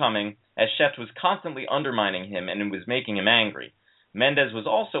had been coming as Sheft was constantly undermining him and it was making him angry. Mendez was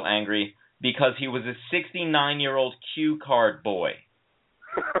also angry because he was a 69-year-old cue card boy.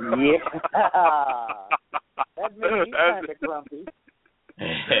 Yeah. That made me kind of grumpy.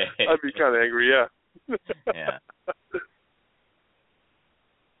 I'd be kind of angry, yeah. Yeah.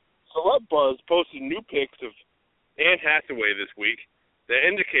 Celeb Buzz posted new pics of Anne Hathaway this week that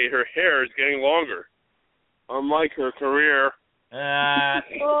indicate her hair is getting longer, unlike her career.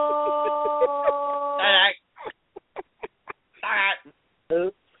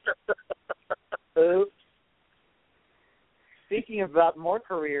 Oops. Oops. Speaking about more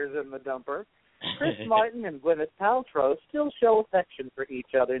careers in the dumper, Chris Martin and Gwyneth Paltrow still show affection for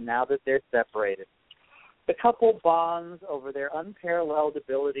each other now that they're separated. The couple bonds over their unparalleled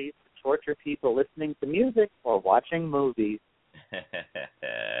abilities to torture people listening to music or watching movies. I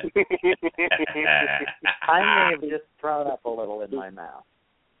may have just thrown up a little in my mouth.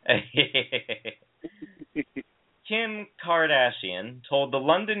 Kim Kardashian told the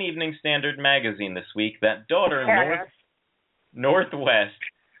London Evening Standard magazine this week that daughter Northwest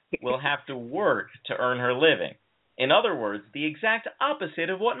will have to work to earn her living. In other words, the exact opposite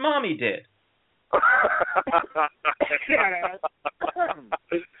of what Mommy did.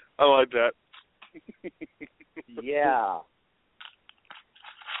 I like that. Yeah.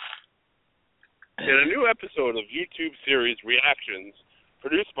 In a new episode of YouTube series Reactions,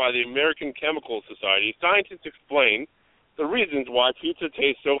 produced by the American Chemical Society, scientists explain the reasons why pizza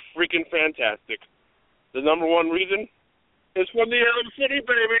tastes so freaking fantastic. The number one reason is from the Elm City,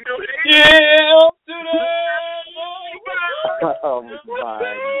 baby. Yeah, Elm City! Oh, my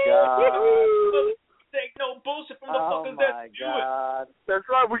God. Take no bullshit from the fuckers that do it. That's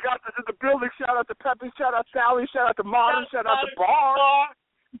right. We got this in the building. Shout out to Peppy. Shout out to Sally. Shout out to Marty. Shout out to Bar.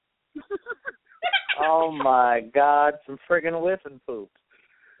 Oh, my God. Some friggin' whiffing poop.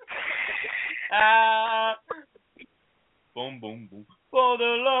 Boom, boom, boom. For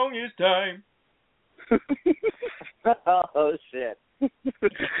the longest time. Oh, shit.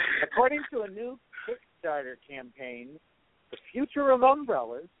 According to a new Kickstarter campaign, the future of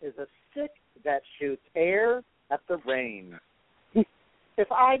umbrellas is a stick that shoots air at the rain.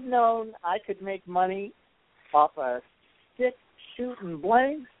 If I'd known I could make money off a stick shooting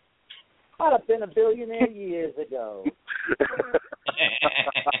blanks, I'd have been a billionaire years ago.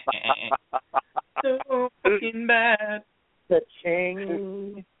 So fucking bad.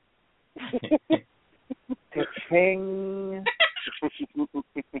 Cha-ching. Cha-ching.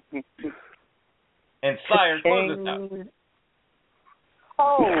 And Sire, close this out.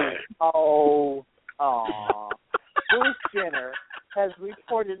 Oh. Bruce Jenner has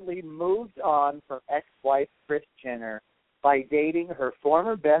reportedly moved on from ex-wife Kris Jenner by dating her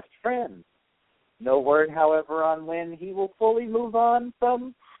former best friend. No word, however, on when he will fully move on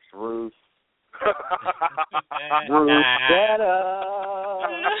from Bruce. Bruce Jenner.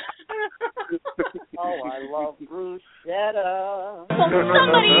 Oh, I love bruschetta. Won't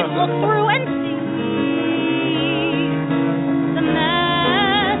somebody look through and see the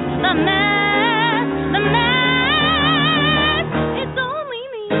mess, the mess, the mess? It's only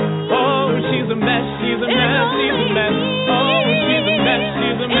me. Oh, she's a mess, she's a mess, she's a mess. Oh, she's a mess,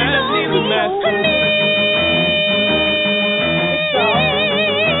 she's a mess, she's a mess.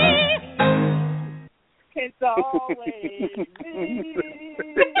 It's always me.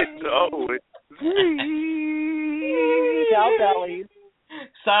 It's always me. Down bellies.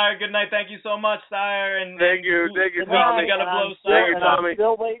 Sire, good night. Thank you so much, Sire. And Thank you, Tommy. We gotta blow Thank you, Sire. Tommy.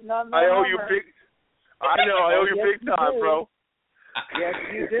 Still waiting on the I owe you number. big. I know. I owe you Yes, big time, you do. bro. Yes,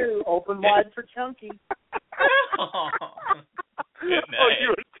 you do. Open wide for Chunky. Good Oh, night. you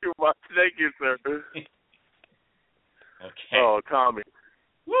were too much. Thank you, sir. Okay. Oh, Tommy.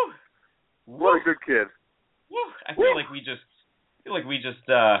 Woo. What a good kid. Woo. I feel like we just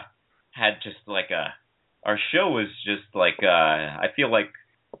had just like our show was just like I feel like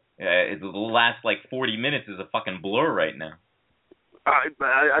the last like 40 minutes is a fucking blur right now. I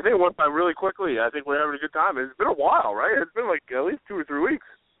think it went by really quickly. I think we're having a good time. It's been a while, right? It's been like at least 2 or 3 weeks.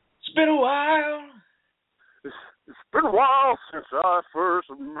 It's been a while. It's been a while since I first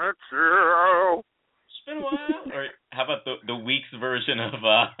met you. It's been a while. Or how about the Weeks version of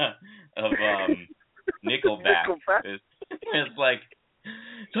Nickelback? Nickelback. It's like,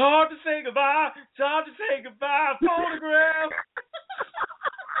 it's hard to say goodbye. It's hard to say goodbye. Photograph.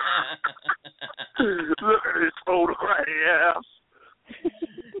 Look at this photograph.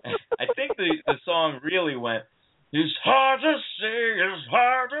 I think the song really went, it's hard to say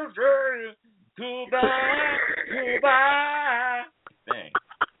goodbye, goodbye. Thing.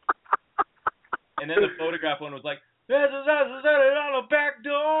 And then the Photograph one was like, there's a on the back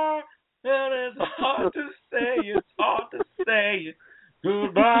door, and it's hard to say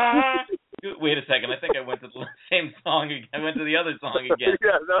goodbye. Wait a second, I think I went to the same song again. I went to the other song again.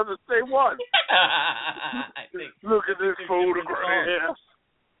 Yeah, that was the same one. I think. Look at this photograph.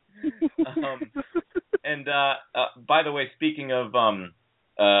 And by the way, speaking of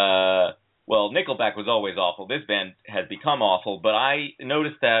Nickelback was always awful. This band has become awful, but I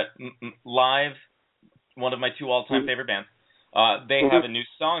noticed that live, one of my 2 all-time favorite bands, they have a new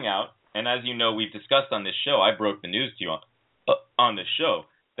song out, and as you know, we've discussed on this show, I broke the news to you on this show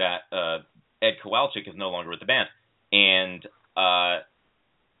that Ed Kowalczyk is no longer with the band, and I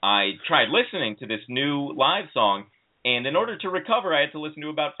tried listening to this new live song, and in order to recover, I had to listen to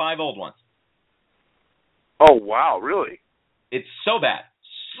about 5 old ones. Oh, wow, really? It's so bad.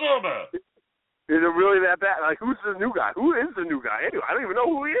 So bad. Is it really that bad? Like, who's the new guy? Who is the new guy? Anyway, I don't even know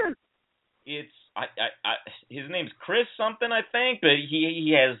who he is. It's his name's Chris something, I think, but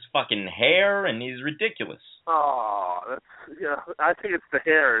he has fucking hair and he's ridiculous. Oh, I think it's the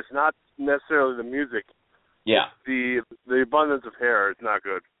hair. It's not necessarily the music. Yeah. The abundance of hair is not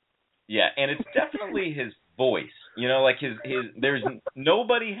good. Yeah, and it's definitely his voice. You know, like his there's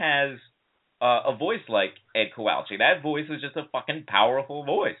nobody has a voice like Ed Kowalczyk. That voice is just a fucking powerful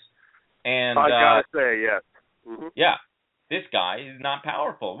voice. And I gotta say, yes. Mm-hmm. Yeah, this guy is not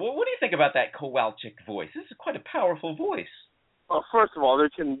powerful. Well, what do you think about that Kowalczyk voice? This is quite a powerful voice. Well, first of all, there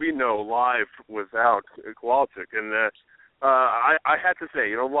can be no live without Kowalczyk, and I had to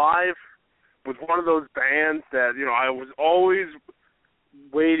say, live was one of those bands that I was always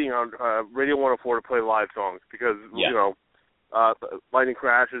waiting on Radio 104 to play live songs because Lightning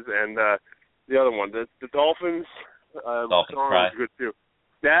Crashes and the other one, the Dolphins. Dolphins song Cry. was good too.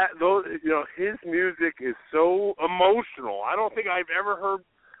 His music is so emotional. I don't think I've ever heard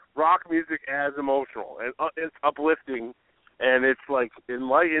rock music as emotional, and it's uplifting, and it's like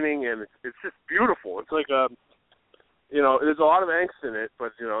enlightening, and it's just beautiful. It's like there's a lot of angst in it,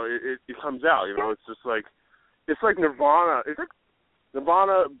 but it comes out. It's just like Nirvana. It's like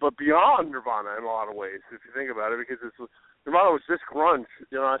Nirvana, but beyond Nirvana in a lot of ways, if you think about it, because Nirvana was just grunge.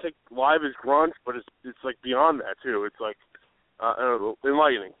 I think live is grunge, but it's like beyond that too. It's like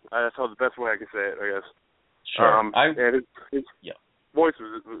enlightening. That's the best way I can say it, I guess. Sure. And his voice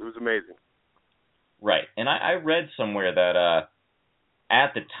was amazing. Right. And I read somewhere that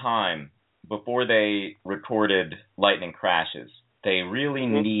at the time, before they recorded Lightning Crashes, they really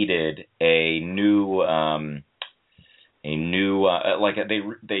needed a new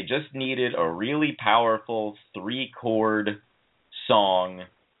they just needed a really powerful 3-chord song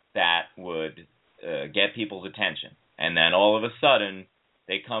that would get people's attention. And then all of a sudden,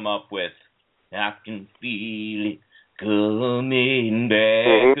 they come up with, I can feel it coming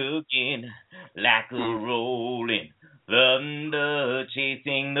back again, like a rolling thunder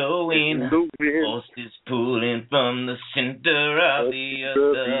chasing the wind. Forces pulling from the center of the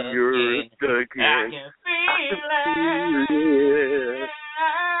earth again. I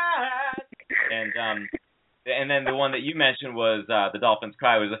and then the one that you mentioned was the Dolphins'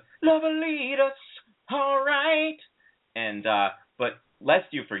 Cry was "Love will lead us, all right." And but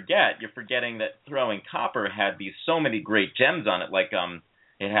lest you forget, you're forgetting that Throwing Copper had so many great gems on it. Like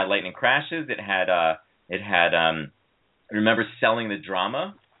it had Lightning Crashes. It had remember Selling the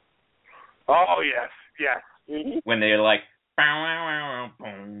Drama? Oh yes. Mm-hmm. When they're like,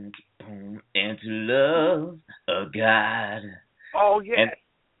 and to love a God. Oh yes. And,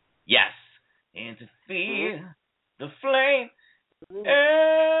 yes. And to feel the flame.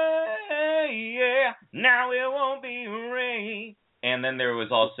 Yeah. Now it won't be rain. And then there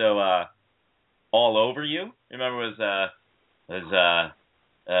was also All Over You. Remember it was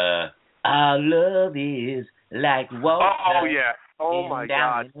our love is like water. Oh yeah. Oh my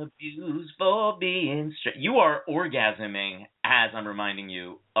God. Abused for being straight. You are orgasming as I'm reminding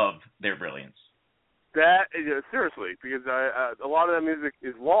you of their brilliance. That seriously, because a lot of that music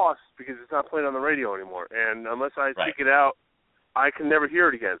is lost because it's not played on the radio anymore, and unless I seek it out, I can never hear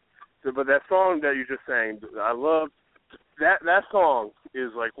it again. So, but that song that you just sang, I love that. That song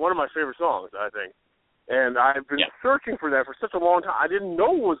is like one of my favorite songs, I think, and I've been searching for that for such a long time. I didn't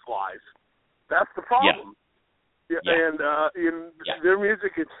know it was live. That's the problem. Yeah. And their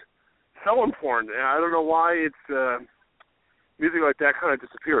music, it's so important, and I don't know why it's. Music like that kind of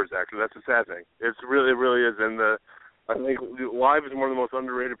disappears. Actually, that's a sad thing. It really is, and I think Live is one of the most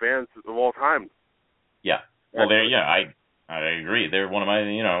underrated bands of all time. Yeah, well, I agree. They're one of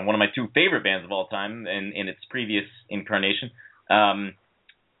my two favorite bands of all time in its previous incarnation.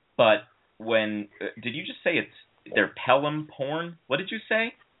 But when did you just say they're Pelham porn? What did you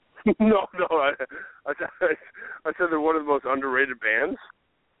say? No, I said they're one of the most underrated bands.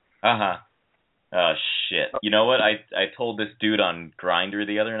 Oh, shit. You know what? I told this dude on Grindr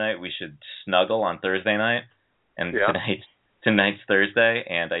the other night we should snuggle on Thursday night, and tonight's Thursday,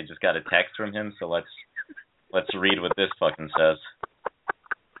 and I just got a text from him, so let's read what this fucking says.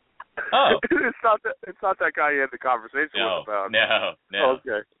 Oh. It's not that guy you had the conversation with about. No.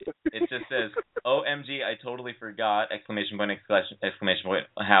 Okay. It just says, OMG, I totally forgot, exclamation point, exclamation point,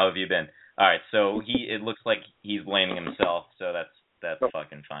 how have you been? All right, so it looks like he's blaming himself, so that's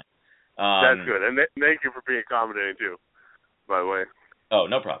fucking fine. That's good, and thank you for being accommodating too, by the way. Oh,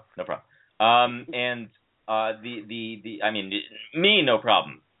 no problem. And me, no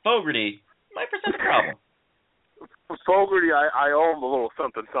problem. Fogarty, might present a problem. Fogarty, I owe him a little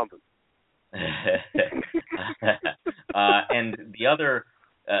something. And the other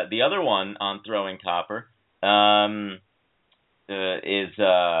one on Throwing Copper is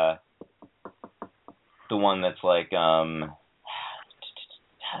the one that's like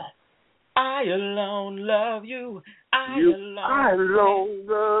I alone love you. I alone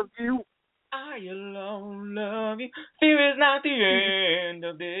love you. I alone love you. Fear is not the end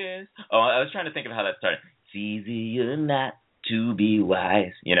of this. Oh, I was trying to think of how that started. It's easier not to be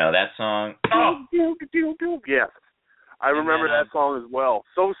wise. You know, that song. Oh! Yes. I remember that song as well.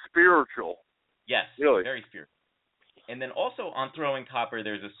 So spiritual. Yes. Really. Very spiritual. And then also on Throwing Copper,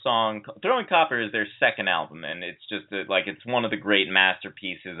 there's a song. Throwing Copper is their second album, and it's just it's one of the great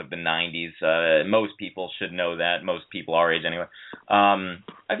masterpieces of the 90s. Most people should know that. Most people our age, anyway. I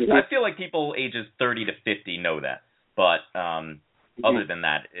feel like people ages 30 to 50 know that. But other than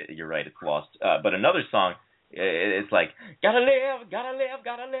that, you're right, it's lost. But another song, it's like, gotta live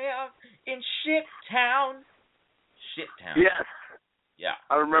in Shit Town. Shit Town. Yes. Yeah.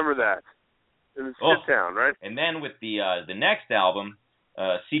 I remember that. It was Shit Town, right? And then with the next album,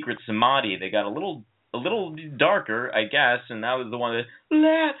 Secret Samadhi, they got a little darker, I guess, and that was the one that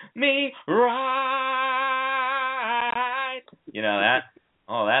Let Me Ride. You know that?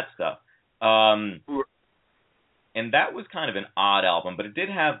 All that stuff. And that was kind of an odd album, but it did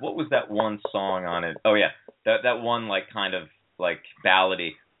have, what was that one song on it? Oh yeah, that one kind of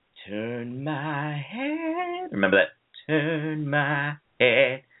ballady. Turn my head. Remember that? Turn my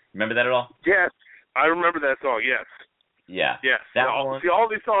head. Remember that at all? Yes, I remember that song. Yes. Yeah. Yes. That one. See, all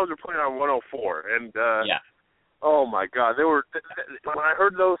these songs are playing on 104, and oh my God, they were. When I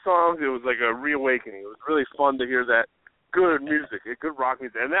heard those songs, it was like a reawakening. It was really fun to hear that good music, good rock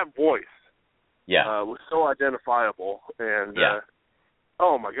music, and that voice. Yeah. Was so identifiable, and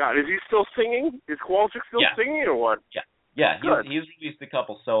oh my God, is he still singing? Is Kowalczyk still singing, or what? Yeah. Yeah, he's released a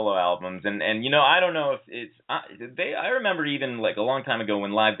couple solo albums, and I don't know if it's I remember even a long time ago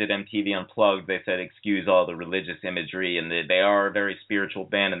when Live did MTV Unplugged, they said excuse all the religious imagery, and they are a very spiritual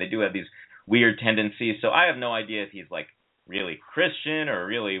band, and they do have these weird tendencies. So I have no idea if he's really Christian or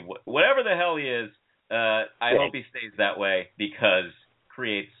really whatever the hell he is. I hope he stays that way because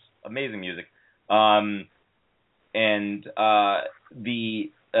creates amazing music.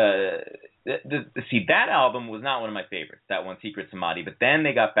 see, that album was not one of my favorites, that one, Secret Samadhi, but then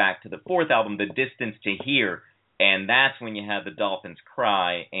they got back to the fourth album, The Distance to Here, and that's when you had the Dolphins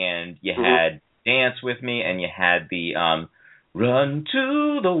Cry, and you had Dance With Me, and you had the Run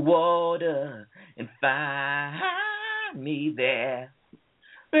to the Water and Find Me There,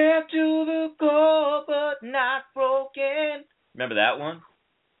 Back to the Core but Not Broken. Remember that one?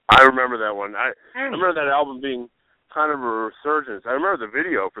 I remember that one. I remember that album being kind of a resurgence. I remember the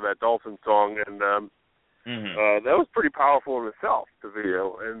video for that Dolphin song, and that was pretty powerful in itself, the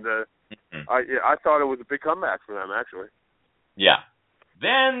video. And I thought it was a big comeback for them, actually. Yeah.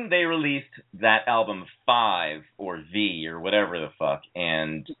 Then they released that album 5, or V, or whatever the fuck,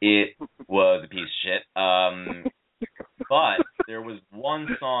 and it was a piece of shit. But there was one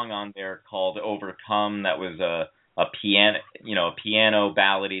song on there called Overcome that was a piano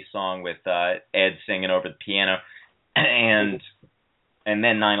ballady song with Ed singing over the piano. And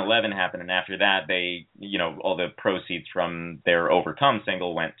then 9/11 happened, and after that, they, all the proceeds from their Overcome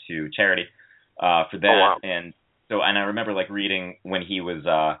single went to charity for that. Oh, wow. And I remember reading when he was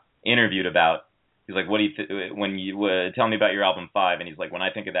interviewed about, he's like, "What do you when you tell me about your album 5?" And he's like, "When I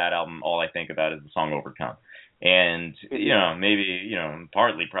think of that album, all I think about is the song Overcome." And maybe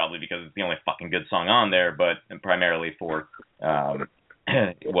partly probably because it's the only fucking good song on there, but primarily for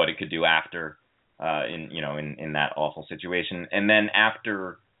what it could do after. In that awful situation. And then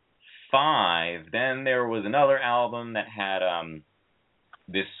after 5, then there was another album that had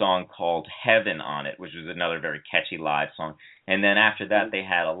this song called Heaven on it, which was another very catchy live song. And then after that, they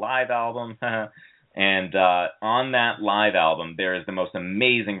had a live album. And on that live album, there is the most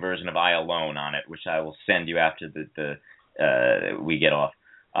amazing version of I Alone on it, which I will send you after we get off.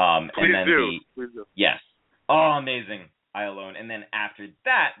 Please do. Yes. Oh, amazing. I Alone. And then after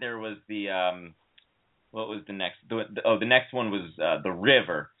that, there was the what was the next? The next one was The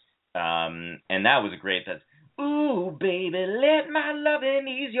River, and that was great. That's "Ooh, baby, let my loving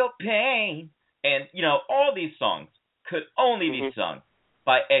ease your pain," and all these songs could only be sung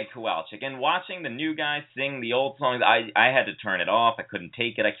by Ed Kowalczyk. And watching the new guys sing the old songs, I had to turn it off. I couldn't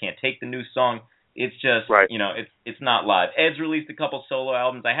take it. I can't take the new song. It's just it's not live. Ed's released a couple solo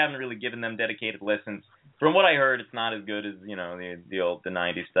albums. I haven't really given them dedicated listens. From what I heard, it's not as good as the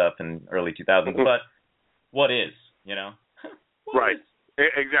 90s stuff and early 2000s. But what is, Right.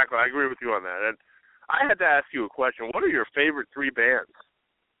 Exactly. I agree with you on that. And I had to ask you a question. What are your favorite 3 bands?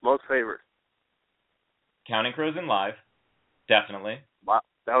 Most favorite? Counting Crows in live, definitely. Wow,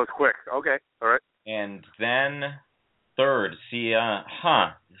 that was quick. Okay, all right. And then third,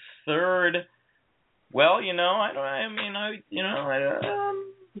 third. Well,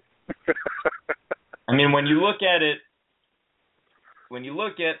 I mean, when you look at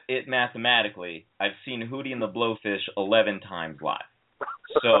it mathematically, I've seen Hootie and the Blowfish 11 times live.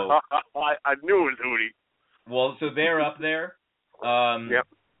 So I knew it was Hootie. Well, so they're up there. Yep.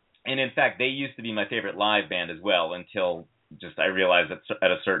 And in fact, they used to be my favorite live band as well until I realized that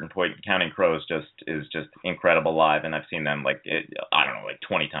at a certain point, Counting Crows is just incredible live, and I've seen them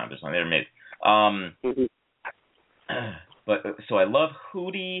 20 times or something. They're amazing. But so I love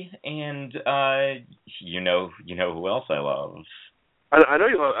Hootie, and you know who else I love. I know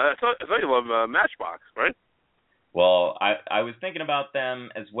you love. I thought you love Matchbox, right? Well, I was thinking about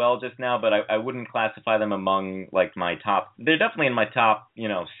them as well just now, but I wouldn't classify them among my top. They're definitely in my top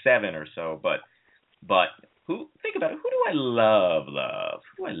 7 or so. But think about it. Who do I love?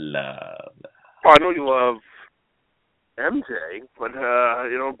 Who do I love? Oh, I know you love MJ, but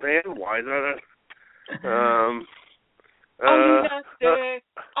band wise, Are you nasty?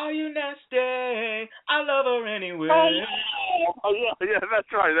 Are you nasty? I love her anyway. Oh yeah,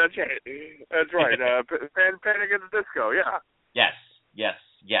 that's right. Panic at the Disco, yeah. Yes.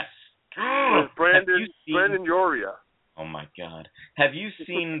 Brandon Uria. Oh my God! Have you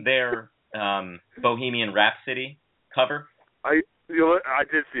seen their Bohemian Rhapsody cover? I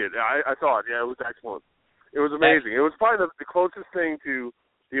did see it. I saw it. Yeah, it was excellent. It was amazing. It was probably the closest thing to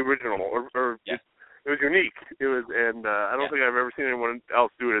the original, or yes. It was unique. It was, and I don't think I've ever seen anyone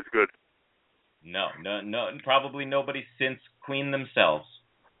else do it as good. No, probably nobody since Queen themselves,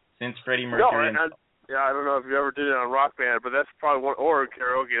 since Freddie Mercury. No, I don't know if you ever did it on Rock Band, but that's probably or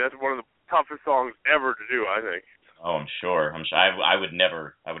karaoke. That's one of the toughest songs ever to do, I think. Oh, I'm sure. I would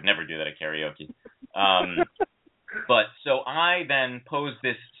never do that at karaoke. But so I then posed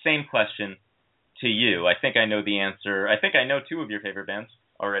this same question to you. I think I know the answer. I think I know 2 of your favorite bands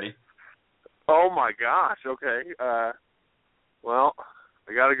already. Oh my gosh. Okay. Well,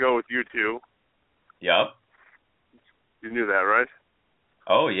 I got to go with U2. Yep. You knew that, right?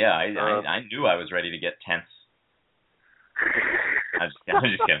 Oh yeah, I knew I was ready to get tense. I'm just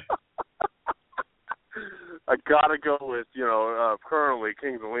kidding. I gotta go with currently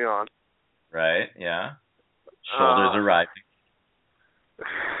Kings of Leon. Right. Yeah. Shoulders are rising.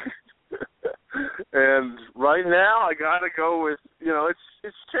 And right now, I gotta go with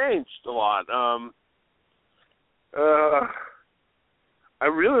it's changed a lot. I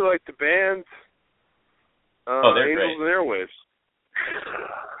really like the band they're Angels great. and Airwaves.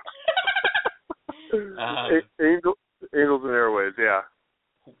 Angels and Airwaves, yeah.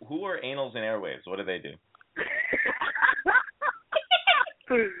 Who are Anals and Airwaves? What do they do?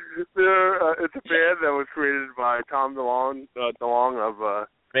 It's a band that was created by Tom DeLonge of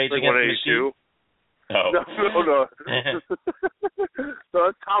Rage Against the Machine? Oh. No. No,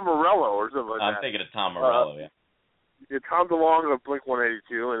 it's Tom Morello or something like that. I'm thinking of Tom Morello, yeah. Tom DeLonge of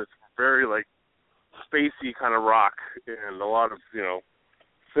Blink-182, and it's very, spacey kind of rock, and a lot of,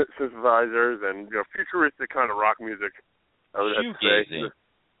 synthesizers and, futuristic kind of rock music, I would have to say.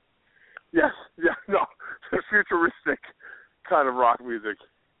 Yes, no, futuristic kind of rock music.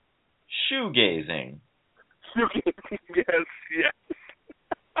 Shoegazing. Yes.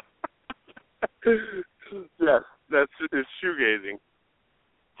 Yes, it's shoegazing.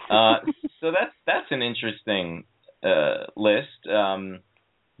 So that's an interesting list.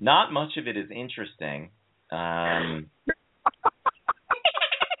 Not much of it is interesting.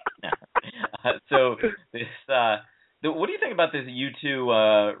 So this, what do you think about this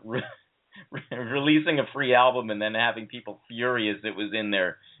U2 releasing a free album and then having people furious it was in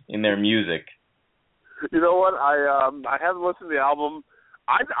their music? You know what? I haven't listened to the album.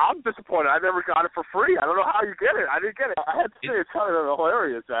 I'm disappointed. I never got it for free. I don't know how you get it. I didn't get it. I had to say it's kind of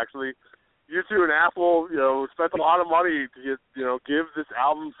hilarious, actually. U2 and Apple, spent a lot of money to get, give this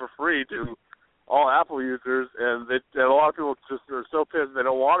album for free to all Apple users, and a lot of people just are so pissed they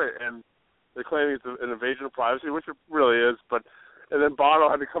don't want it, and they're claiming it's an invasion of privacy, which it really is. And then Bono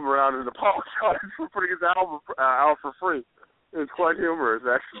had to come around and apologize for putting his album out for free. It's quite humorous,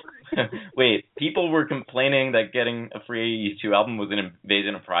 actually. Wait, people were complaining that getting a free U2 album was an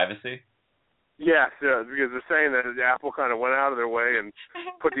invasion of privacy? Yes, because they're saying that Apple kind of went out of their way and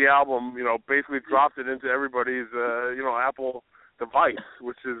put the album, basically dropped it into everybody's, Apple device,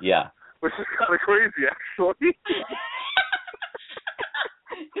 which is kind of crazy, actually.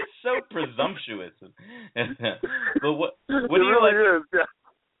 It's so presumptuous. But what do you really is, yeah.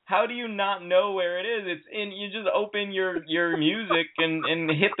 How do you not know where it is? It's in. You just open your music and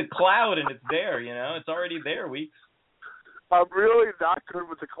hit the cloud and it's there. It's already there. Weeks. I'm really not good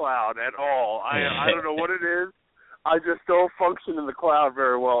with the cloud at all. I don't know what it is. I just don't function in the cloud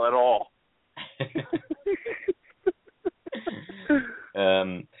very well at all.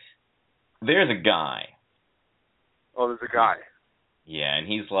 There's a guy. Oh, there's a guy. Yeah, and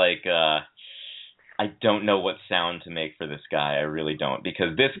he's like, I don't know what sound to make for this guy. I really don't.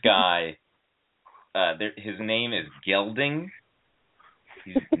 Because this guy, his name is Gelding.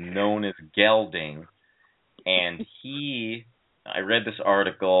 He's known as Gelding. And I read this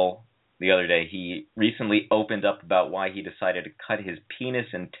article the other day. He recently opened up about why he decided to cut his penis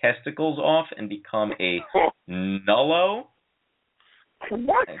and testicles off and become a nullo.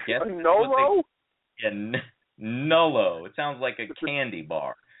 What? A nullo? Nullo. It sounds like a candy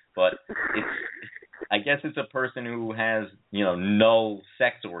bar, but I guess it's a person who has, null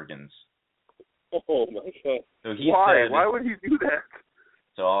sex organs. Oh my God! So why? Why would he do that?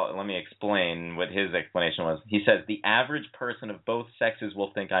 So let me explain what his explanation was. He says the average person of both sexes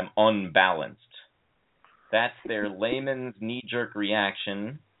will think I'm unbalanced. That's their layman's knee-jerk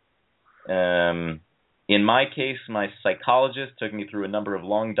reaction. In my case, my psychologist took me through a number of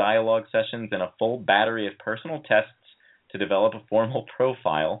long dialogue sessions and a full battery of personal tests to develop a formal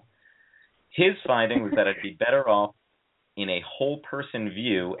profile. His finding was that I'd be better off in a whole-person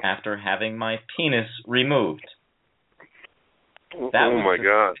view after having my penis removed.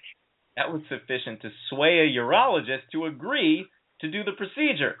 God. That was sufficient to sway a urologist to agree to do the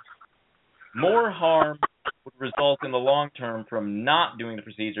procedure. More harm would result in the long term from not doing the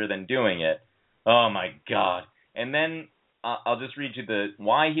procedure than doing it. Oh, my God. And then I'll just read you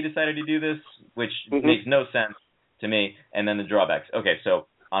why he decided to do this, which makes no sense to me, and then the drawbacks. Okay, so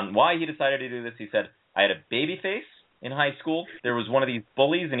on why he decided to do this, he said, I had a baby face in high school. There was one of these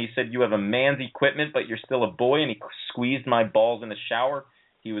bullies, and he said, you have a man's equipment, but you're still a boy, and he squeezed my balls in the shower.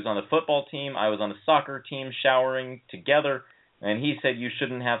 He was on the football team. I was on the soccer team showering together, and he said you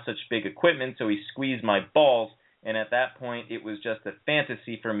shouldn't have such big equipment, so he squeezed my balls. And at that point, it was just a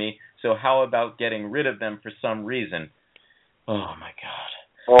fantasy for me. So how about getting rid of them for some reason? Oh, my God.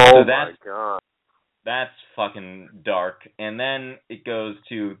 Oh, my God. That's fucking dark. And then it goes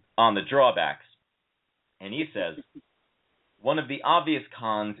to on the drawbacks. And he says, one of the obvious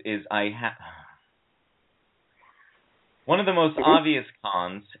cons is One of the most obvious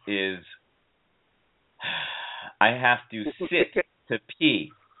cons is I have to sit to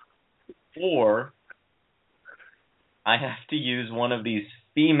pee, or I have to use one of these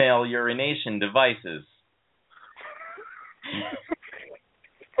female urination devices.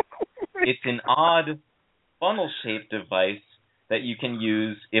 It's an odd funnel-shaped device that you can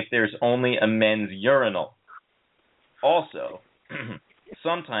use if there's only a men's urinal. Also,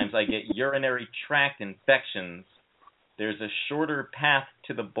 sometimes I get urinary tract infections. There's a shorter path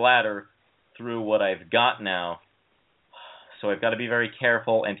to the bladder through what I've got now, so I've got to be very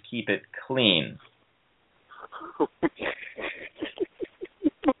careful and keep it clean. Oh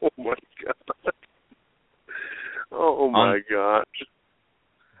my God. Oh my God.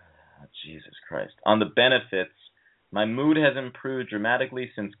 Jesus Christ. On the benefits, my mood has improved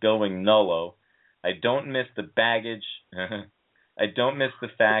dramatically since going nullo. I don't miss the baggage. I don't miss the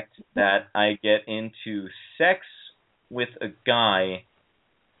fact that I get into sex with a guy.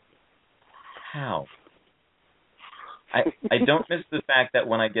 How? I don't miss the fact that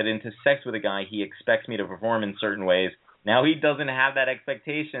when I get into sex with a guy, he expects me to perform in certain ways. Now he doesn't have that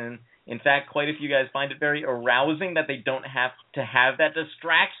expectation. In fact, quite a few guys find it very arousing that they don't have to have that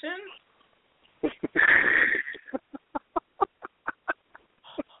distraction.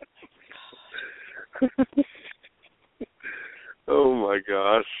 Oh my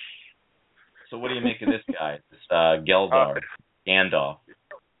gosh. So what do you make of this guy, this Gandalf?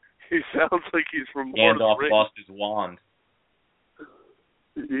 He sounds like he's from Lord Gandalf of the Rings. lost his wand.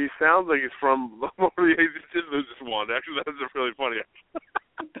 He sounds like he's from Lord of the Rings. He did lose his wand. Actually, that was really funny.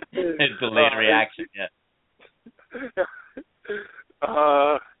 Delayed reaction, yeah.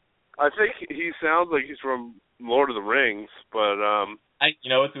 I think he sounds like he's from Lord of the Rings, but you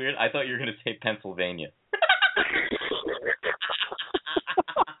know what's weird? I thought you were going to say Pennsylvania.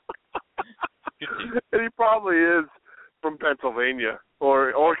 And he probably is from Pennsylvania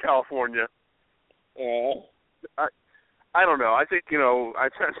or California. I don't know. I think, I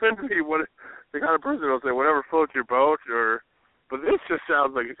tend to be the kind of person who'll say whatever floats your boat, but this just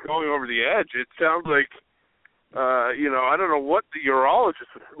sounds like it's going over the edge. It sounds like, I don't know what the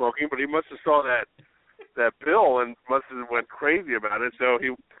urologist was smoking, but he must have saw that pill and must have went crazy about it. So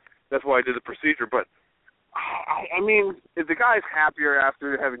that's why he did the procedure. But I mean, if the guy's happier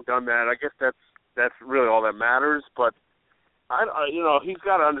after having done that, I guess that's really all that matters. But he's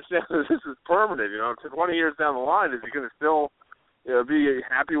got to understand that this is permanent. 20 years down the line, is he going to still be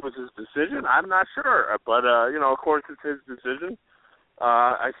happy with his decision? I'm not sure. But of course, it's his decision.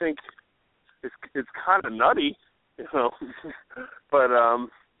 I think it's kind of nutty, but I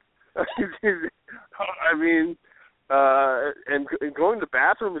mean, and going to the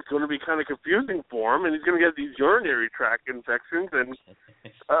bathroom is going to be kind of confusing for him, and he's going to get these urinary tract infections, and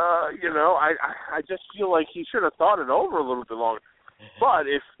I just feel like he should have thought it over a little bit longer. But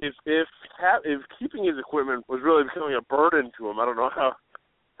if keeping his equipment was really becoming a burden to him, I don't know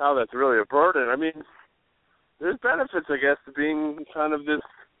how that's really a burden. I mean, there's benefits, I guess, to being kind of this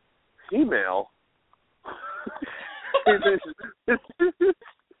female.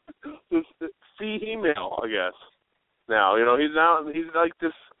 this female, I guess. Now, he's like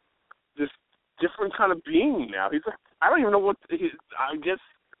this different kind of being now. He's like, I don't even know I guess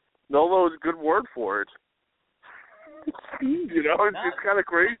Nolo is a good word for it. It's kind of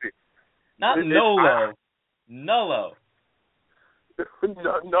crazy. Not Nolo. Nolo.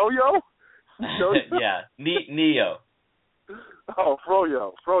 No-yo? Yeah, Neo. Oh,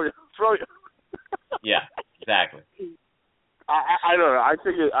 Froyo. Yeah, exactly. I don't know. I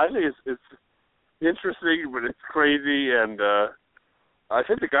think it's interesting, but it's crazy, and I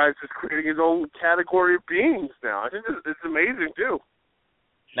think the guy's just creating his own category of beings now. I think it's amazing too.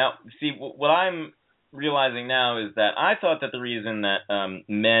 Now, see, what I'm realizing now is that I thought that the reason that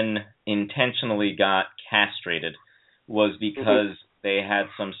men intentionally got castrated was because they had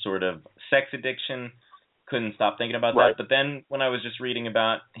some sort of sex addiction, couldn't stop thinking about that. But then when I was just reading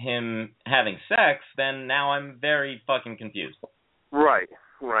about him having sex, then now I'm very fucking confused. Right.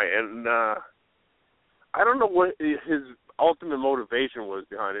 And I don't know what his ultimate motivation was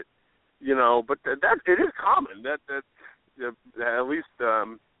behind it, but that it is common that at least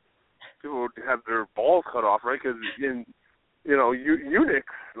people would have their balls cut off, right? Because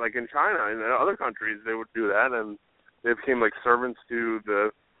eunuchs, like in China and in other countries, they would do that, and they became like servants to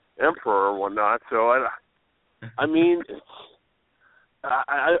the emperor or whatnot. So I mean,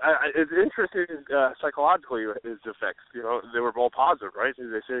 it's interesting psychologically his effects. They were all positive, right?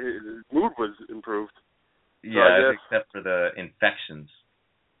 They say his mood was improved. Yeah, except for the infections.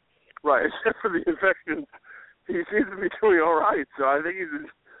 Right, except for the infections, he seems to be doing all right. So I think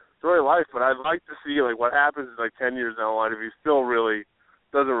enjoy life, but I'd like to see like what happens like 10 years down the line if he still really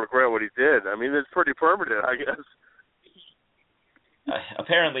doesn't regret what he did. I mean, it's pretty permanent, I guess.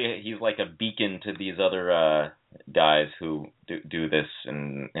 Apparently, he's like a beacon to these other guys who do this,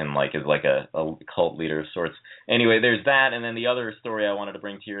 and like is like a cult leader of sorts. Anyway, there's that, and then the other story I wanted to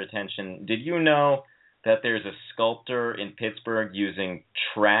bring to your attention. Did you know that there's a sculptor in Pittsburgh using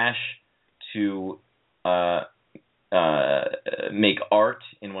trash to make art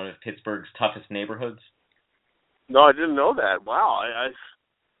in one of Pittsburgh's toughest neighborhoods? No, I didn't know that. Wow,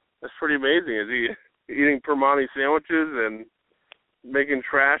 that's pretty amazing. Is he eating Permani sandwiches and making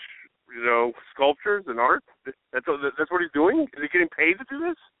trash, sculptures and art? That's what he's doing? Is he getting paid to do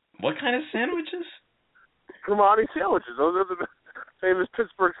this? What kind of sandwiches? Permani sandwiches. Those are the famous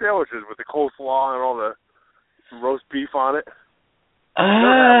Pittsburgh sandwiches with the coleslaw and all the roast beef on it.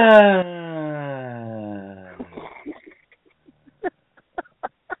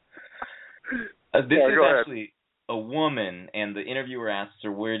 This is actually a woman, and the interviewer asks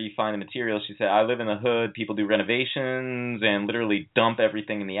her, where do you find the materials? She said, I live in the hood. People do renovations and literally dump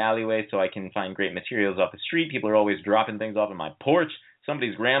everything in the alleyway so I can find great materials off the street. People are always dropping things off in my porch.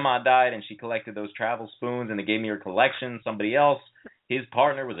 Somebody's grandma died, and she collected those travel spoons, and they gave me her collection. Somebody else, his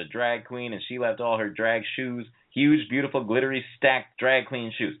partner was a drag queen, and she left all her drag shoes, huge, beautiful, glittery, stacked drag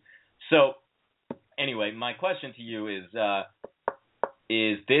queen shoes. So, anyway, my question to you is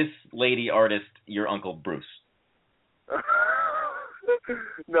this lady artist your Uncle Bruce?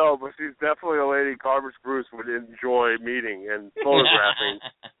 No, but she's definitely a lady Garbage Bruce would enjoy meeting and photographing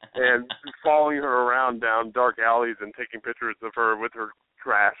and following her around down dark alleys and taking pictures of her with her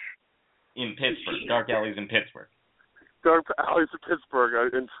trash. In Pittsburgh, dark alleys in Pittsburgh. Dark alleys in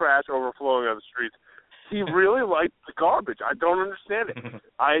Pittsburgh and trash overflowing on the streets. He really liked the garbage. I don't understand it.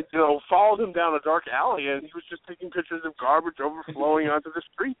 I followed him down a dark alley and he was just taking pictures of garbage overflowing onto the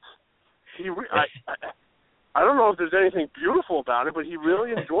streets. I don't know if there's anything beautiful about it, but he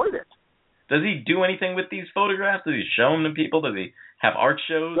really enjoyed it. Does he do anything with these photographs? Does he show them to people? Does he have art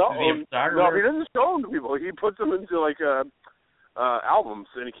shows? No, Does he have no, he doesn't show them to people. He puts them into albums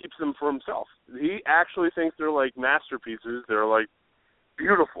and he keeps them for himself. He actually thinks they're like masterpieces. They're like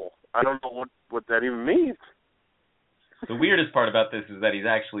beautiful. I don't know what that even means. The weirdest part about this is that he's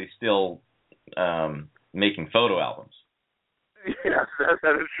actually still making photo albums. Yes,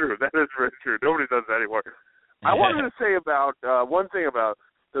 that is true. That is very true. Nobody does that anymore. I wanted to say about one thing about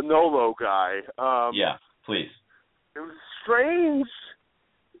the Nolo guy. Yeah, please. It was strange.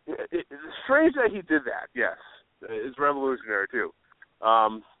 It's strange that he did that. Yes, it's revolutionary too.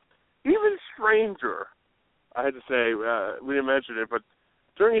 Even stranger, I had to say. We didn't mention it, but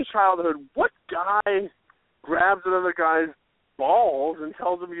during his childhood, what guy grabs another guy's balls and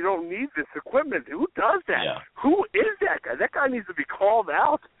tells him you don't need this equipment? Who does that? Yeah. Who is that guy? That guy needs to be called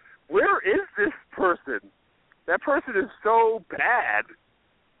out. Where is this person? That person is so bad.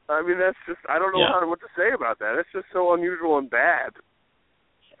 I mean, that's just, I don't know what to say about that. It's just so unusual and bad.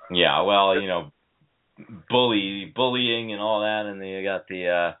 Yeah, well, bullying and all that, and then you got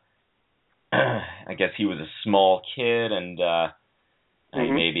the, I guess he was a small kid, and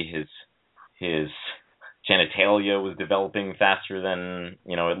maybe his genitalia was developing faster than,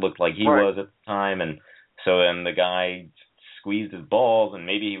 it looked like he was at the time, and so then the guy squeezed his balls, and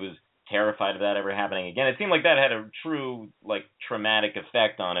maybe he was terrified of that ever happening again. It seemed like that had a true, traumatic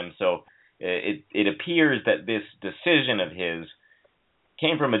effect on him, so it appears that this decision of his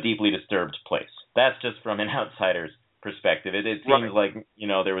came from a deeply disturbed place. That's just from an outsider's perspective. It seems like,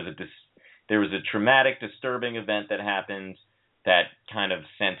 there was a traumatic, disturbing event that happened that kind of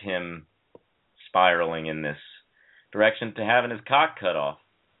sent him spiraling in this direction to having his cock cut off.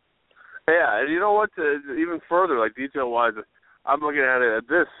 Yeah, and you know what? Even further, detail-wise, I'm looking at it at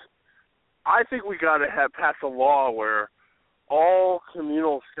this. I think we got to pass a law where all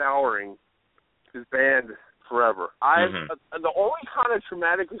communal showering is banned forever. The only kind of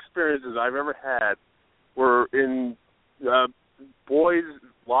traumatic experiences I've ever had were in boys'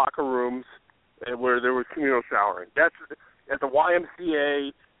 locker rooms where there was communal showering. That's at the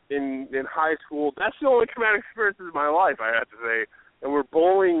YMCA in high school. That's the only traumatic experiences in my life, I have to say. And where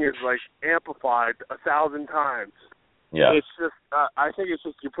bullying is amplified 1,000 times. Yeah. It's just, I think it's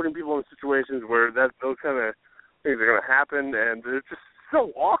just you're putting people in situations where those kind of things are going to happen, and it's just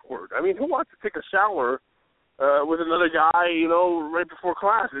so awkward. I mean, who wants to take a shower with another guy, right before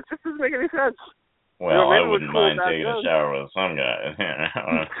class? It just doesn't make any sense. Well, I wouldn't mind taking a shower with some guy.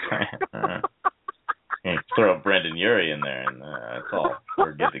 Throw Brendan Urie in there, and that's all.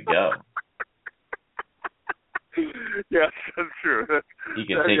 We're good to go. Yes, that's true. He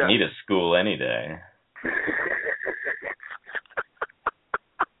can take me to school any day.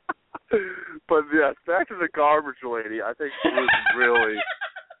 But yes, back to the garbage lady. I think she was really.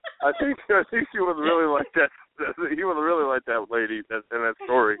 I think she would really like that. He would really like that lady in that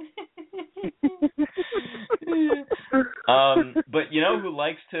story. But you know who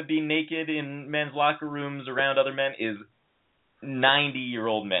likes to be naked in men's locker rooms around other men is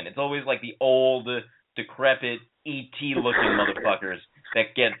 90-year-old men. It's always like the old, decrepit, ET-looking motherfuckers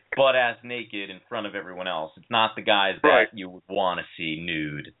that get butt-ass naked in front of everyone else. It's not the guys that you would want to see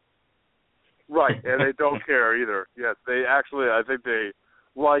nude. Right, and they don't care either. Yes, they actually, I think they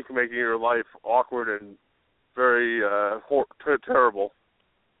like making your life awkward and very terrible.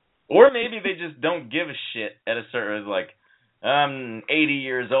 Or maybe they just don't give a shit at a certain, like, I'm 80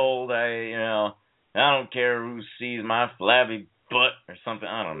 years old, I don't care who sees my flabby butt or something,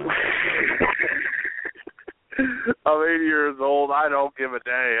 I don't know. I'm 80 years old, I don't give a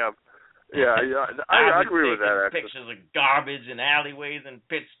damn. Yeah, I agree with that, actually. Pictures of garbage in alleyways in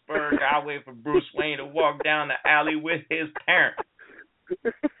Pittsburgh. I'll wait for Bruce Wayne to walk down the alley with his parents.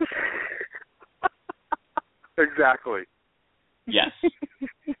 Exactly. Yes.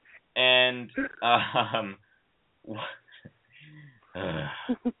 And what?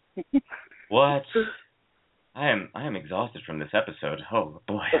 I am exhausted from this episode. Oh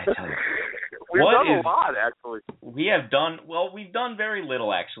boy, I tell you. We've done a lot, actually. We've done very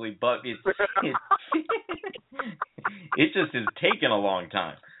little, actually, but it just has taken a long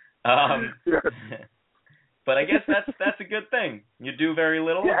time. But I guess that's a good thing. You do very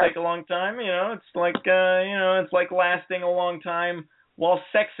little, it'll take a long time. It's like it's like lasting a long time while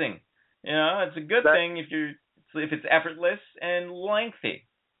sexing. It's a good thing if it's effortless and lengthy.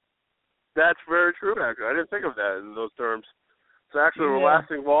 That's very true, actually. I didn't think of that in those terms. So actually, we're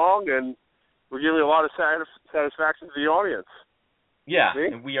lasting long, and we're giving a lot of satisfaction to the audience. Yeah, See?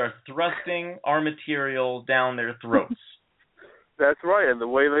 And we are thrusting our material down their throats. That's right, and the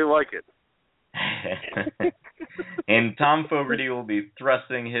way they like it. And Thom Fogarty will be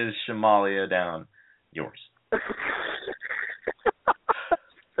thrusting his Shamalia down yours.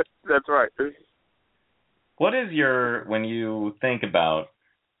 That's right. What is when you think about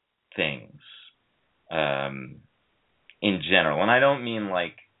things in general, and I don't mean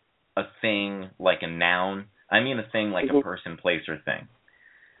like a thing like a noun, I mean a thing like a person, place, or thing.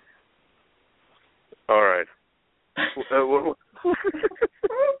 All right.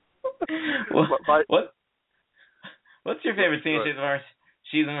 What's your favorite scene?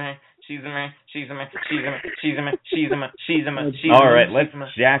 She's a man. All right, let's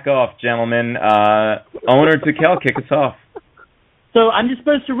jack off, gentlemen. Owner to Kel, kick us off. So I'm just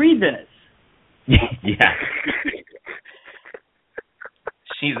supposed to read this. Yeah.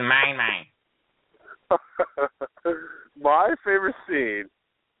 She's a man. My favorite scene,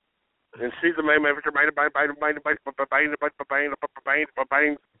 and she's a man.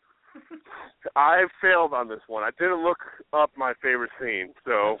 I failed on this one. I didn't look up my favorite scene,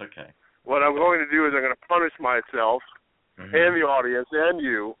 so that's okay. What I'm going to do is I'm going to punish myself and the audience and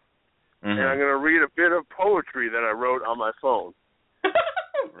you, and I'm going to read a bit of poetry that I wrote on my phone.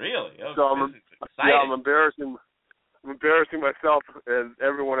 Really? Oh, so I'm embarrassing myself and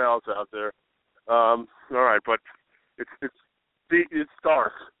everyone else out there. All right, but it's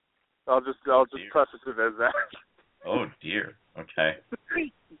dark. I'll just preface it as that. Oh dear. Okay.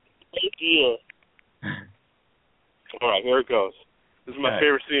 Yeah. All right, here it goes. This is my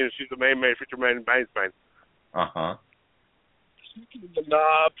favorite scene. She's the main feature man in Bang. Uh-huh. The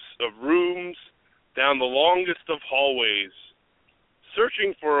knobs of rooms down the longest of hallways,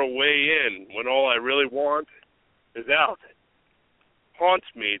 searching for a way in when all I really want is out. Haunts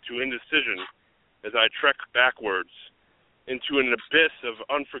me to indecision as I trek backwards into an abyss of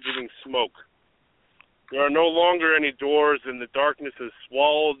unforgiving smoke. There are no longer any doors, and the darkness has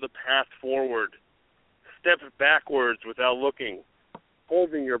swallowed the path forward. Step backwards without looking,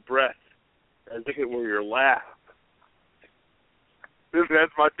 holding your breath as if it were your last. That's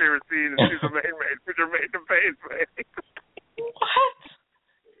my favorite scene, and she's a main to face. What?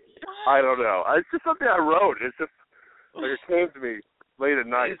 I don't know. It's just something I wrote. It's just like it came to me late at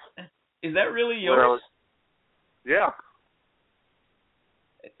night. Is that really yours? Yeah.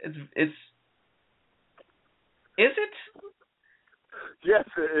 Is it? Yes,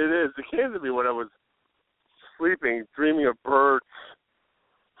 it is. It came to me when I was sleeping, dreaming of birds.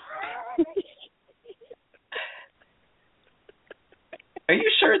 Are you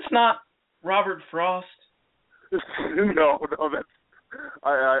sure it's not Robert Frost? No, that's.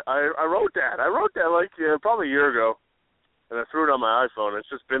 I wrote that. I wrote that like probably a year ago, and I threw it on my iPhone. It's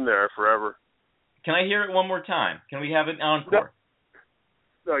just been there forever. Can I hear it one more time? Can we have an encore?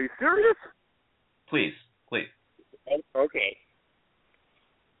 No, are you serious? Please. Okay.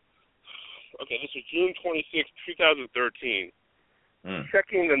 Okay, this was June 26, 2013.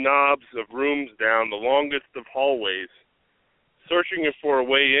 Checking the knobs of rooms down the longest of hallways, searching for a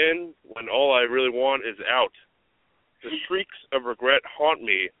way in when all I really want is out. The shrieks of regret haunt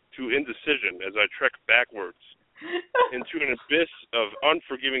me to indecision as I trek backwards into an abyss of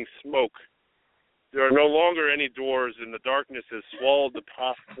unforgiving smoke. There are no longer any doors, and the darkness has swallowed the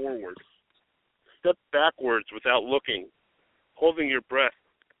path forward. Step backwards without looking, holding your breath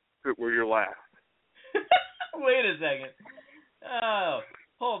where you're last. Wait a second. Oh,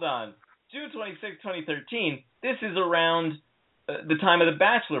 hold on. June 26, 2013. This is around the time of the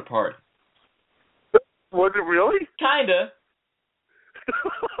bachelor party. Was it really? Kinda.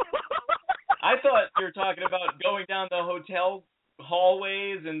 I thought you were talking about going down the hotel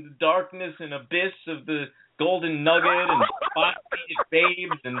hallways and the darkness and abyss of the Golden Nugget and spot-seated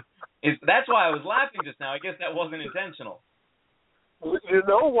babes, and that's why I was laughing just now. I guess that wasn't intentional. You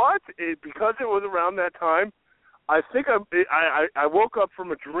know what? Because it was around that time, I think I woke up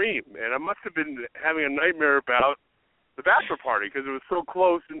from a dream, and I must have been having a nightmare about the bachelor party because it was so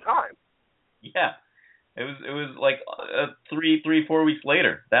close in time. Yeah. It was like 4 weeks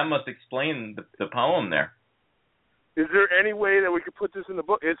later. That must explain the poem there. Is there any way that we could put this in the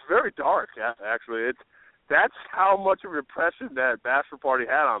book? It's very dark, actually. That's how much of an impression that bachelor party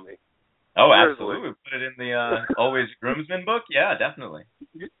had on me. Oh, absolutely. Put it in the Always Groomsmen book? Yeah, definitely.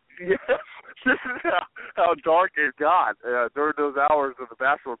 Yes. This is how dark it got during those hours of the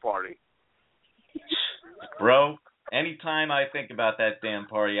bachelor party. Bro, anytime I think about that damn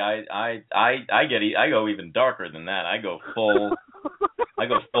party, I go even darker than that. I go full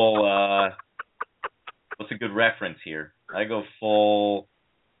what's a good reference here? I go full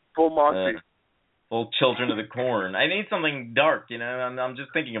Monty. Full Children of the Corn. I need something dark, you know. I'm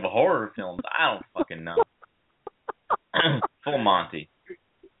just thinking of horror films. I don't fucking know. Full Monty.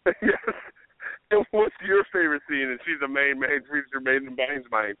 Yes. And what's your favorite scene? And she's the main feature maid in Bane's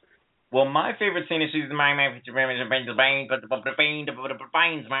mind. Well, my favorite scene is she's the main feature maid in Bane's mind.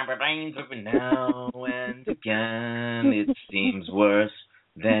 Now and again, it seems worse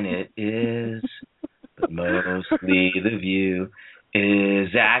than it is, but mostly the view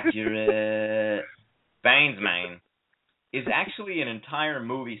is accurate. Bane's Main is actually an entire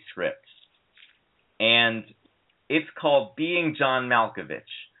movie script, and it's called Being John Malkovich,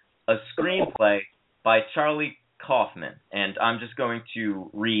 a screenplay by Charlie Kaufman, and I'm just going to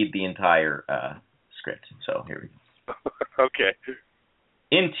read the entire script. So here we go. Okay.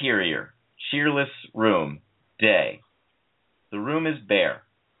 Interior, cheerless room, day. The room is bare,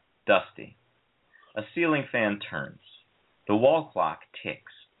 dusty. A ceiling fan turns. The wall clock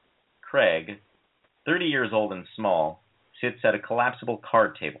ticks. Craig, 30 years old and small, sits at a collapsible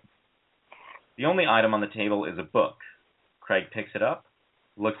card table. The only item on the table is a book. Craig picks it up,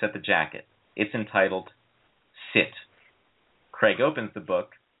 looks at the jacket. It's entitled Sit. Craig opens the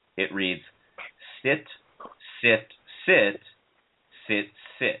book. It reads, Sit, sit, sit, sit,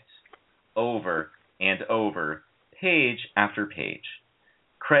 sit, over and over, page after page.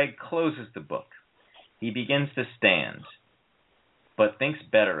 Craig closes the book. He begins to stand, but thinks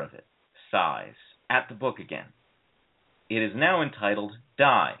better of it, sighs, at the book again. It is now entitled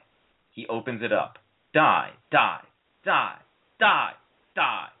Die. He opens it up. Die, die, die, die,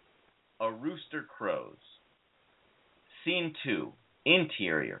 die. A rooster crows. Scene 2,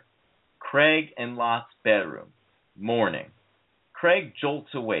 interior. Craig and Lot's bedroom. Morning. Craig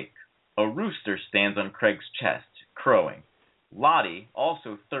jolts awake. A rooster stands on Craig's chest, crowing. Lottie,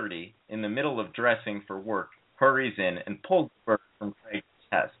 also 30, in the middle of dressing for work, hurries in and pulls the bird from Craig's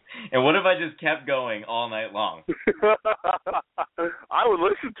chest. And what if I just kept going all night long? I would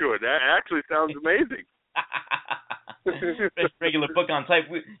listen to it. That actually sounds amazing. Regular book on type.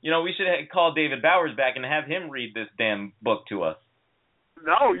 We should call David Bowers back and have him read this damn book to us.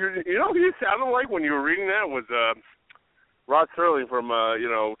 No, you sounded like when you were reading that was Rod Serling from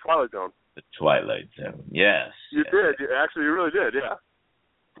Twilight Zone. The Twilight Zone, yes. You did. Actually, you really did, yeah.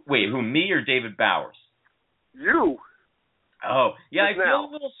 Wait, who, me or David Bowers? You. Oh, yeah, I feel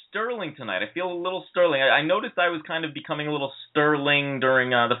a little Sterling tonight. I feel a little Sterling. I noticed I was kind of becoming a little Sterling during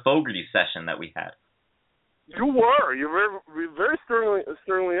the Fogarty session that we had. You were. You're very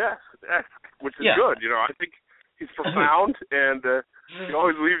Sterling-esque, which is good. You know, I think he's profound, and he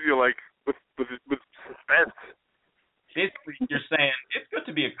always leaves you, like, with suspense. Basically, you're saying it's good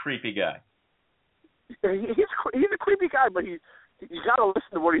to be a creepy guy. He's a creepy guy, but you got to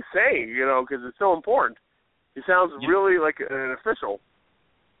listen to what he's saying, because it's so important. He sounds really like an official.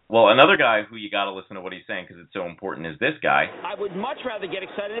 Well, another guy who you got to listen to what he's saying because it's so important is this guy. I would much rather get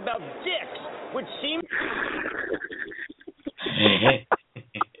excited about dicks, which seems...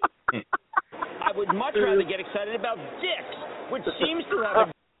 much rather get excited about dicks, which seems to have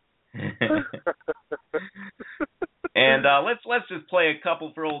a... And let's just play a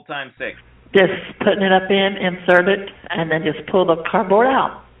couple for old time's sake. Just putting it up in, insert it, and then just pull the cardboard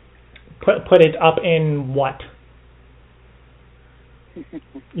out. Put it up in what?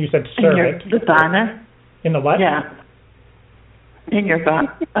 You said serve it. In your vagina. In the what? Yeah. In your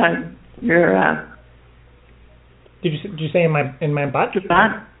your. Did you say in my butt?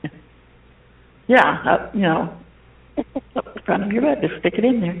 Vagina. Yeah, you know, up the front of your butt. Just stick it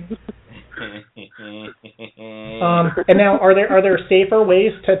in there. And now, are there safer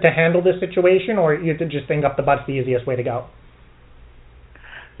ways to handle this situation, or you just think up the butt's the easiest way to go?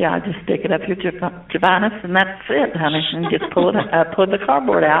 Yeah, just stick it up your Javanus, and that's it, honey. And just pull the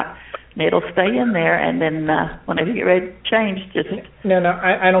cardboard out, and it'll stay in there. And then whenever you get ready to change, just no,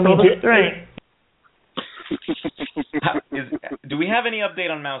 I don't pull mean the string. Do we have any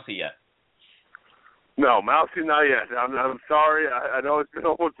update on Mousy yet? No, Mousy, not yet. I'm sorry. I know it's been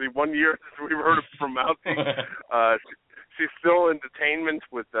almost 1 year since we've heard from Mousy. She's still in detainment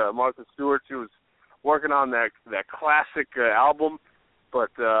with Martha Stewart. She was working on that classic album, but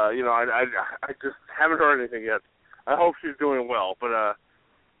I just haven't heard anything yet. I hope she's doing well, but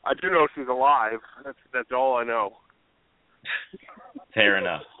I do know she's alive. That's all I know. Fair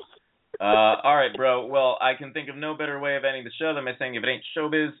enough. All right, bro. Well, I can think of no better way of ending the show than by saying if it ain't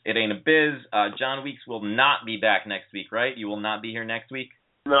showbiz, it ain't a biz. John Weeks will not be back next week, right? You will not be here next week?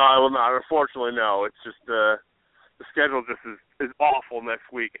 No, I will not. Unfortunately, no. It's just the schedule just is awful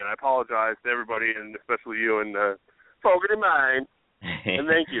next week, and I apologize to everybody, and especially you and Fogarty mine. And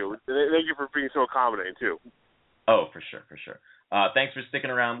thank you. Thank you for being so accommodating, too. Oh, for sure. Thanks for sticking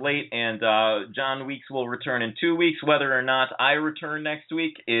around late, and John Weeks will return in 2 weeks. Whether or not I return next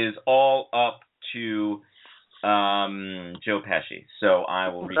week is all up to Joe Pesci. So I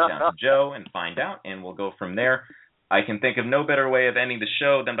will reach out to Joe and find out, and we'll go from there. I can think of no better way of ending the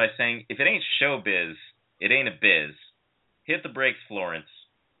show than by saying, if it ain't showbiz, it ain't a biz. Hit the brakes, Florence.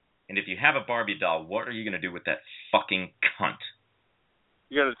 And if you have a Barbie doll, what are you going to do with that fucking cunt?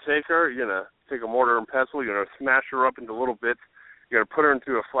 You're going to take her, you're going to take a mortar and pestle, you're going to smash her up into little bits, you're going to put her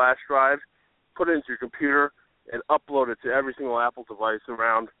into a flash drive, put it into your computer, and upload it to every single Apple device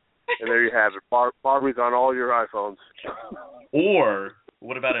around, and there you have it. Barbie's on all your iPhones. Or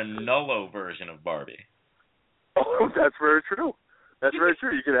what about a nullo version of Barbie? Oh, that's very true. That's very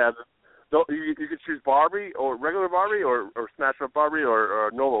true. You could have you could choose Barbie or regular Barbie or smash up Barbie or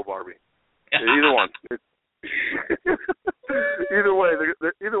nullo Barbie. Either one. Either way, they're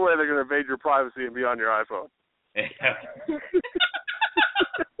going to invade your privacy and be on your iPhone.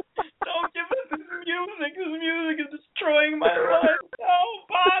 Don't give us this music. This music is destroying my life. No,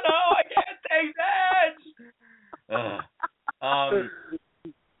 Bono, I can't take that.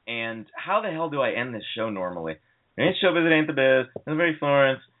 And how the hell do I end this show normally? It ain't showbiz, it ain't the biz. It's very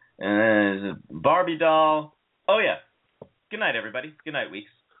Florence. There's a Barbie doll. Oh, yeah. Good night, everybody. Good night,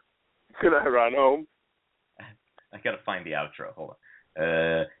 Weeks. Good night, Ron Holmes. I got to find the outro. Hold on.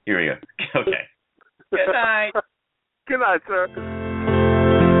 Here we go. Okay. Good night. Good night, sir.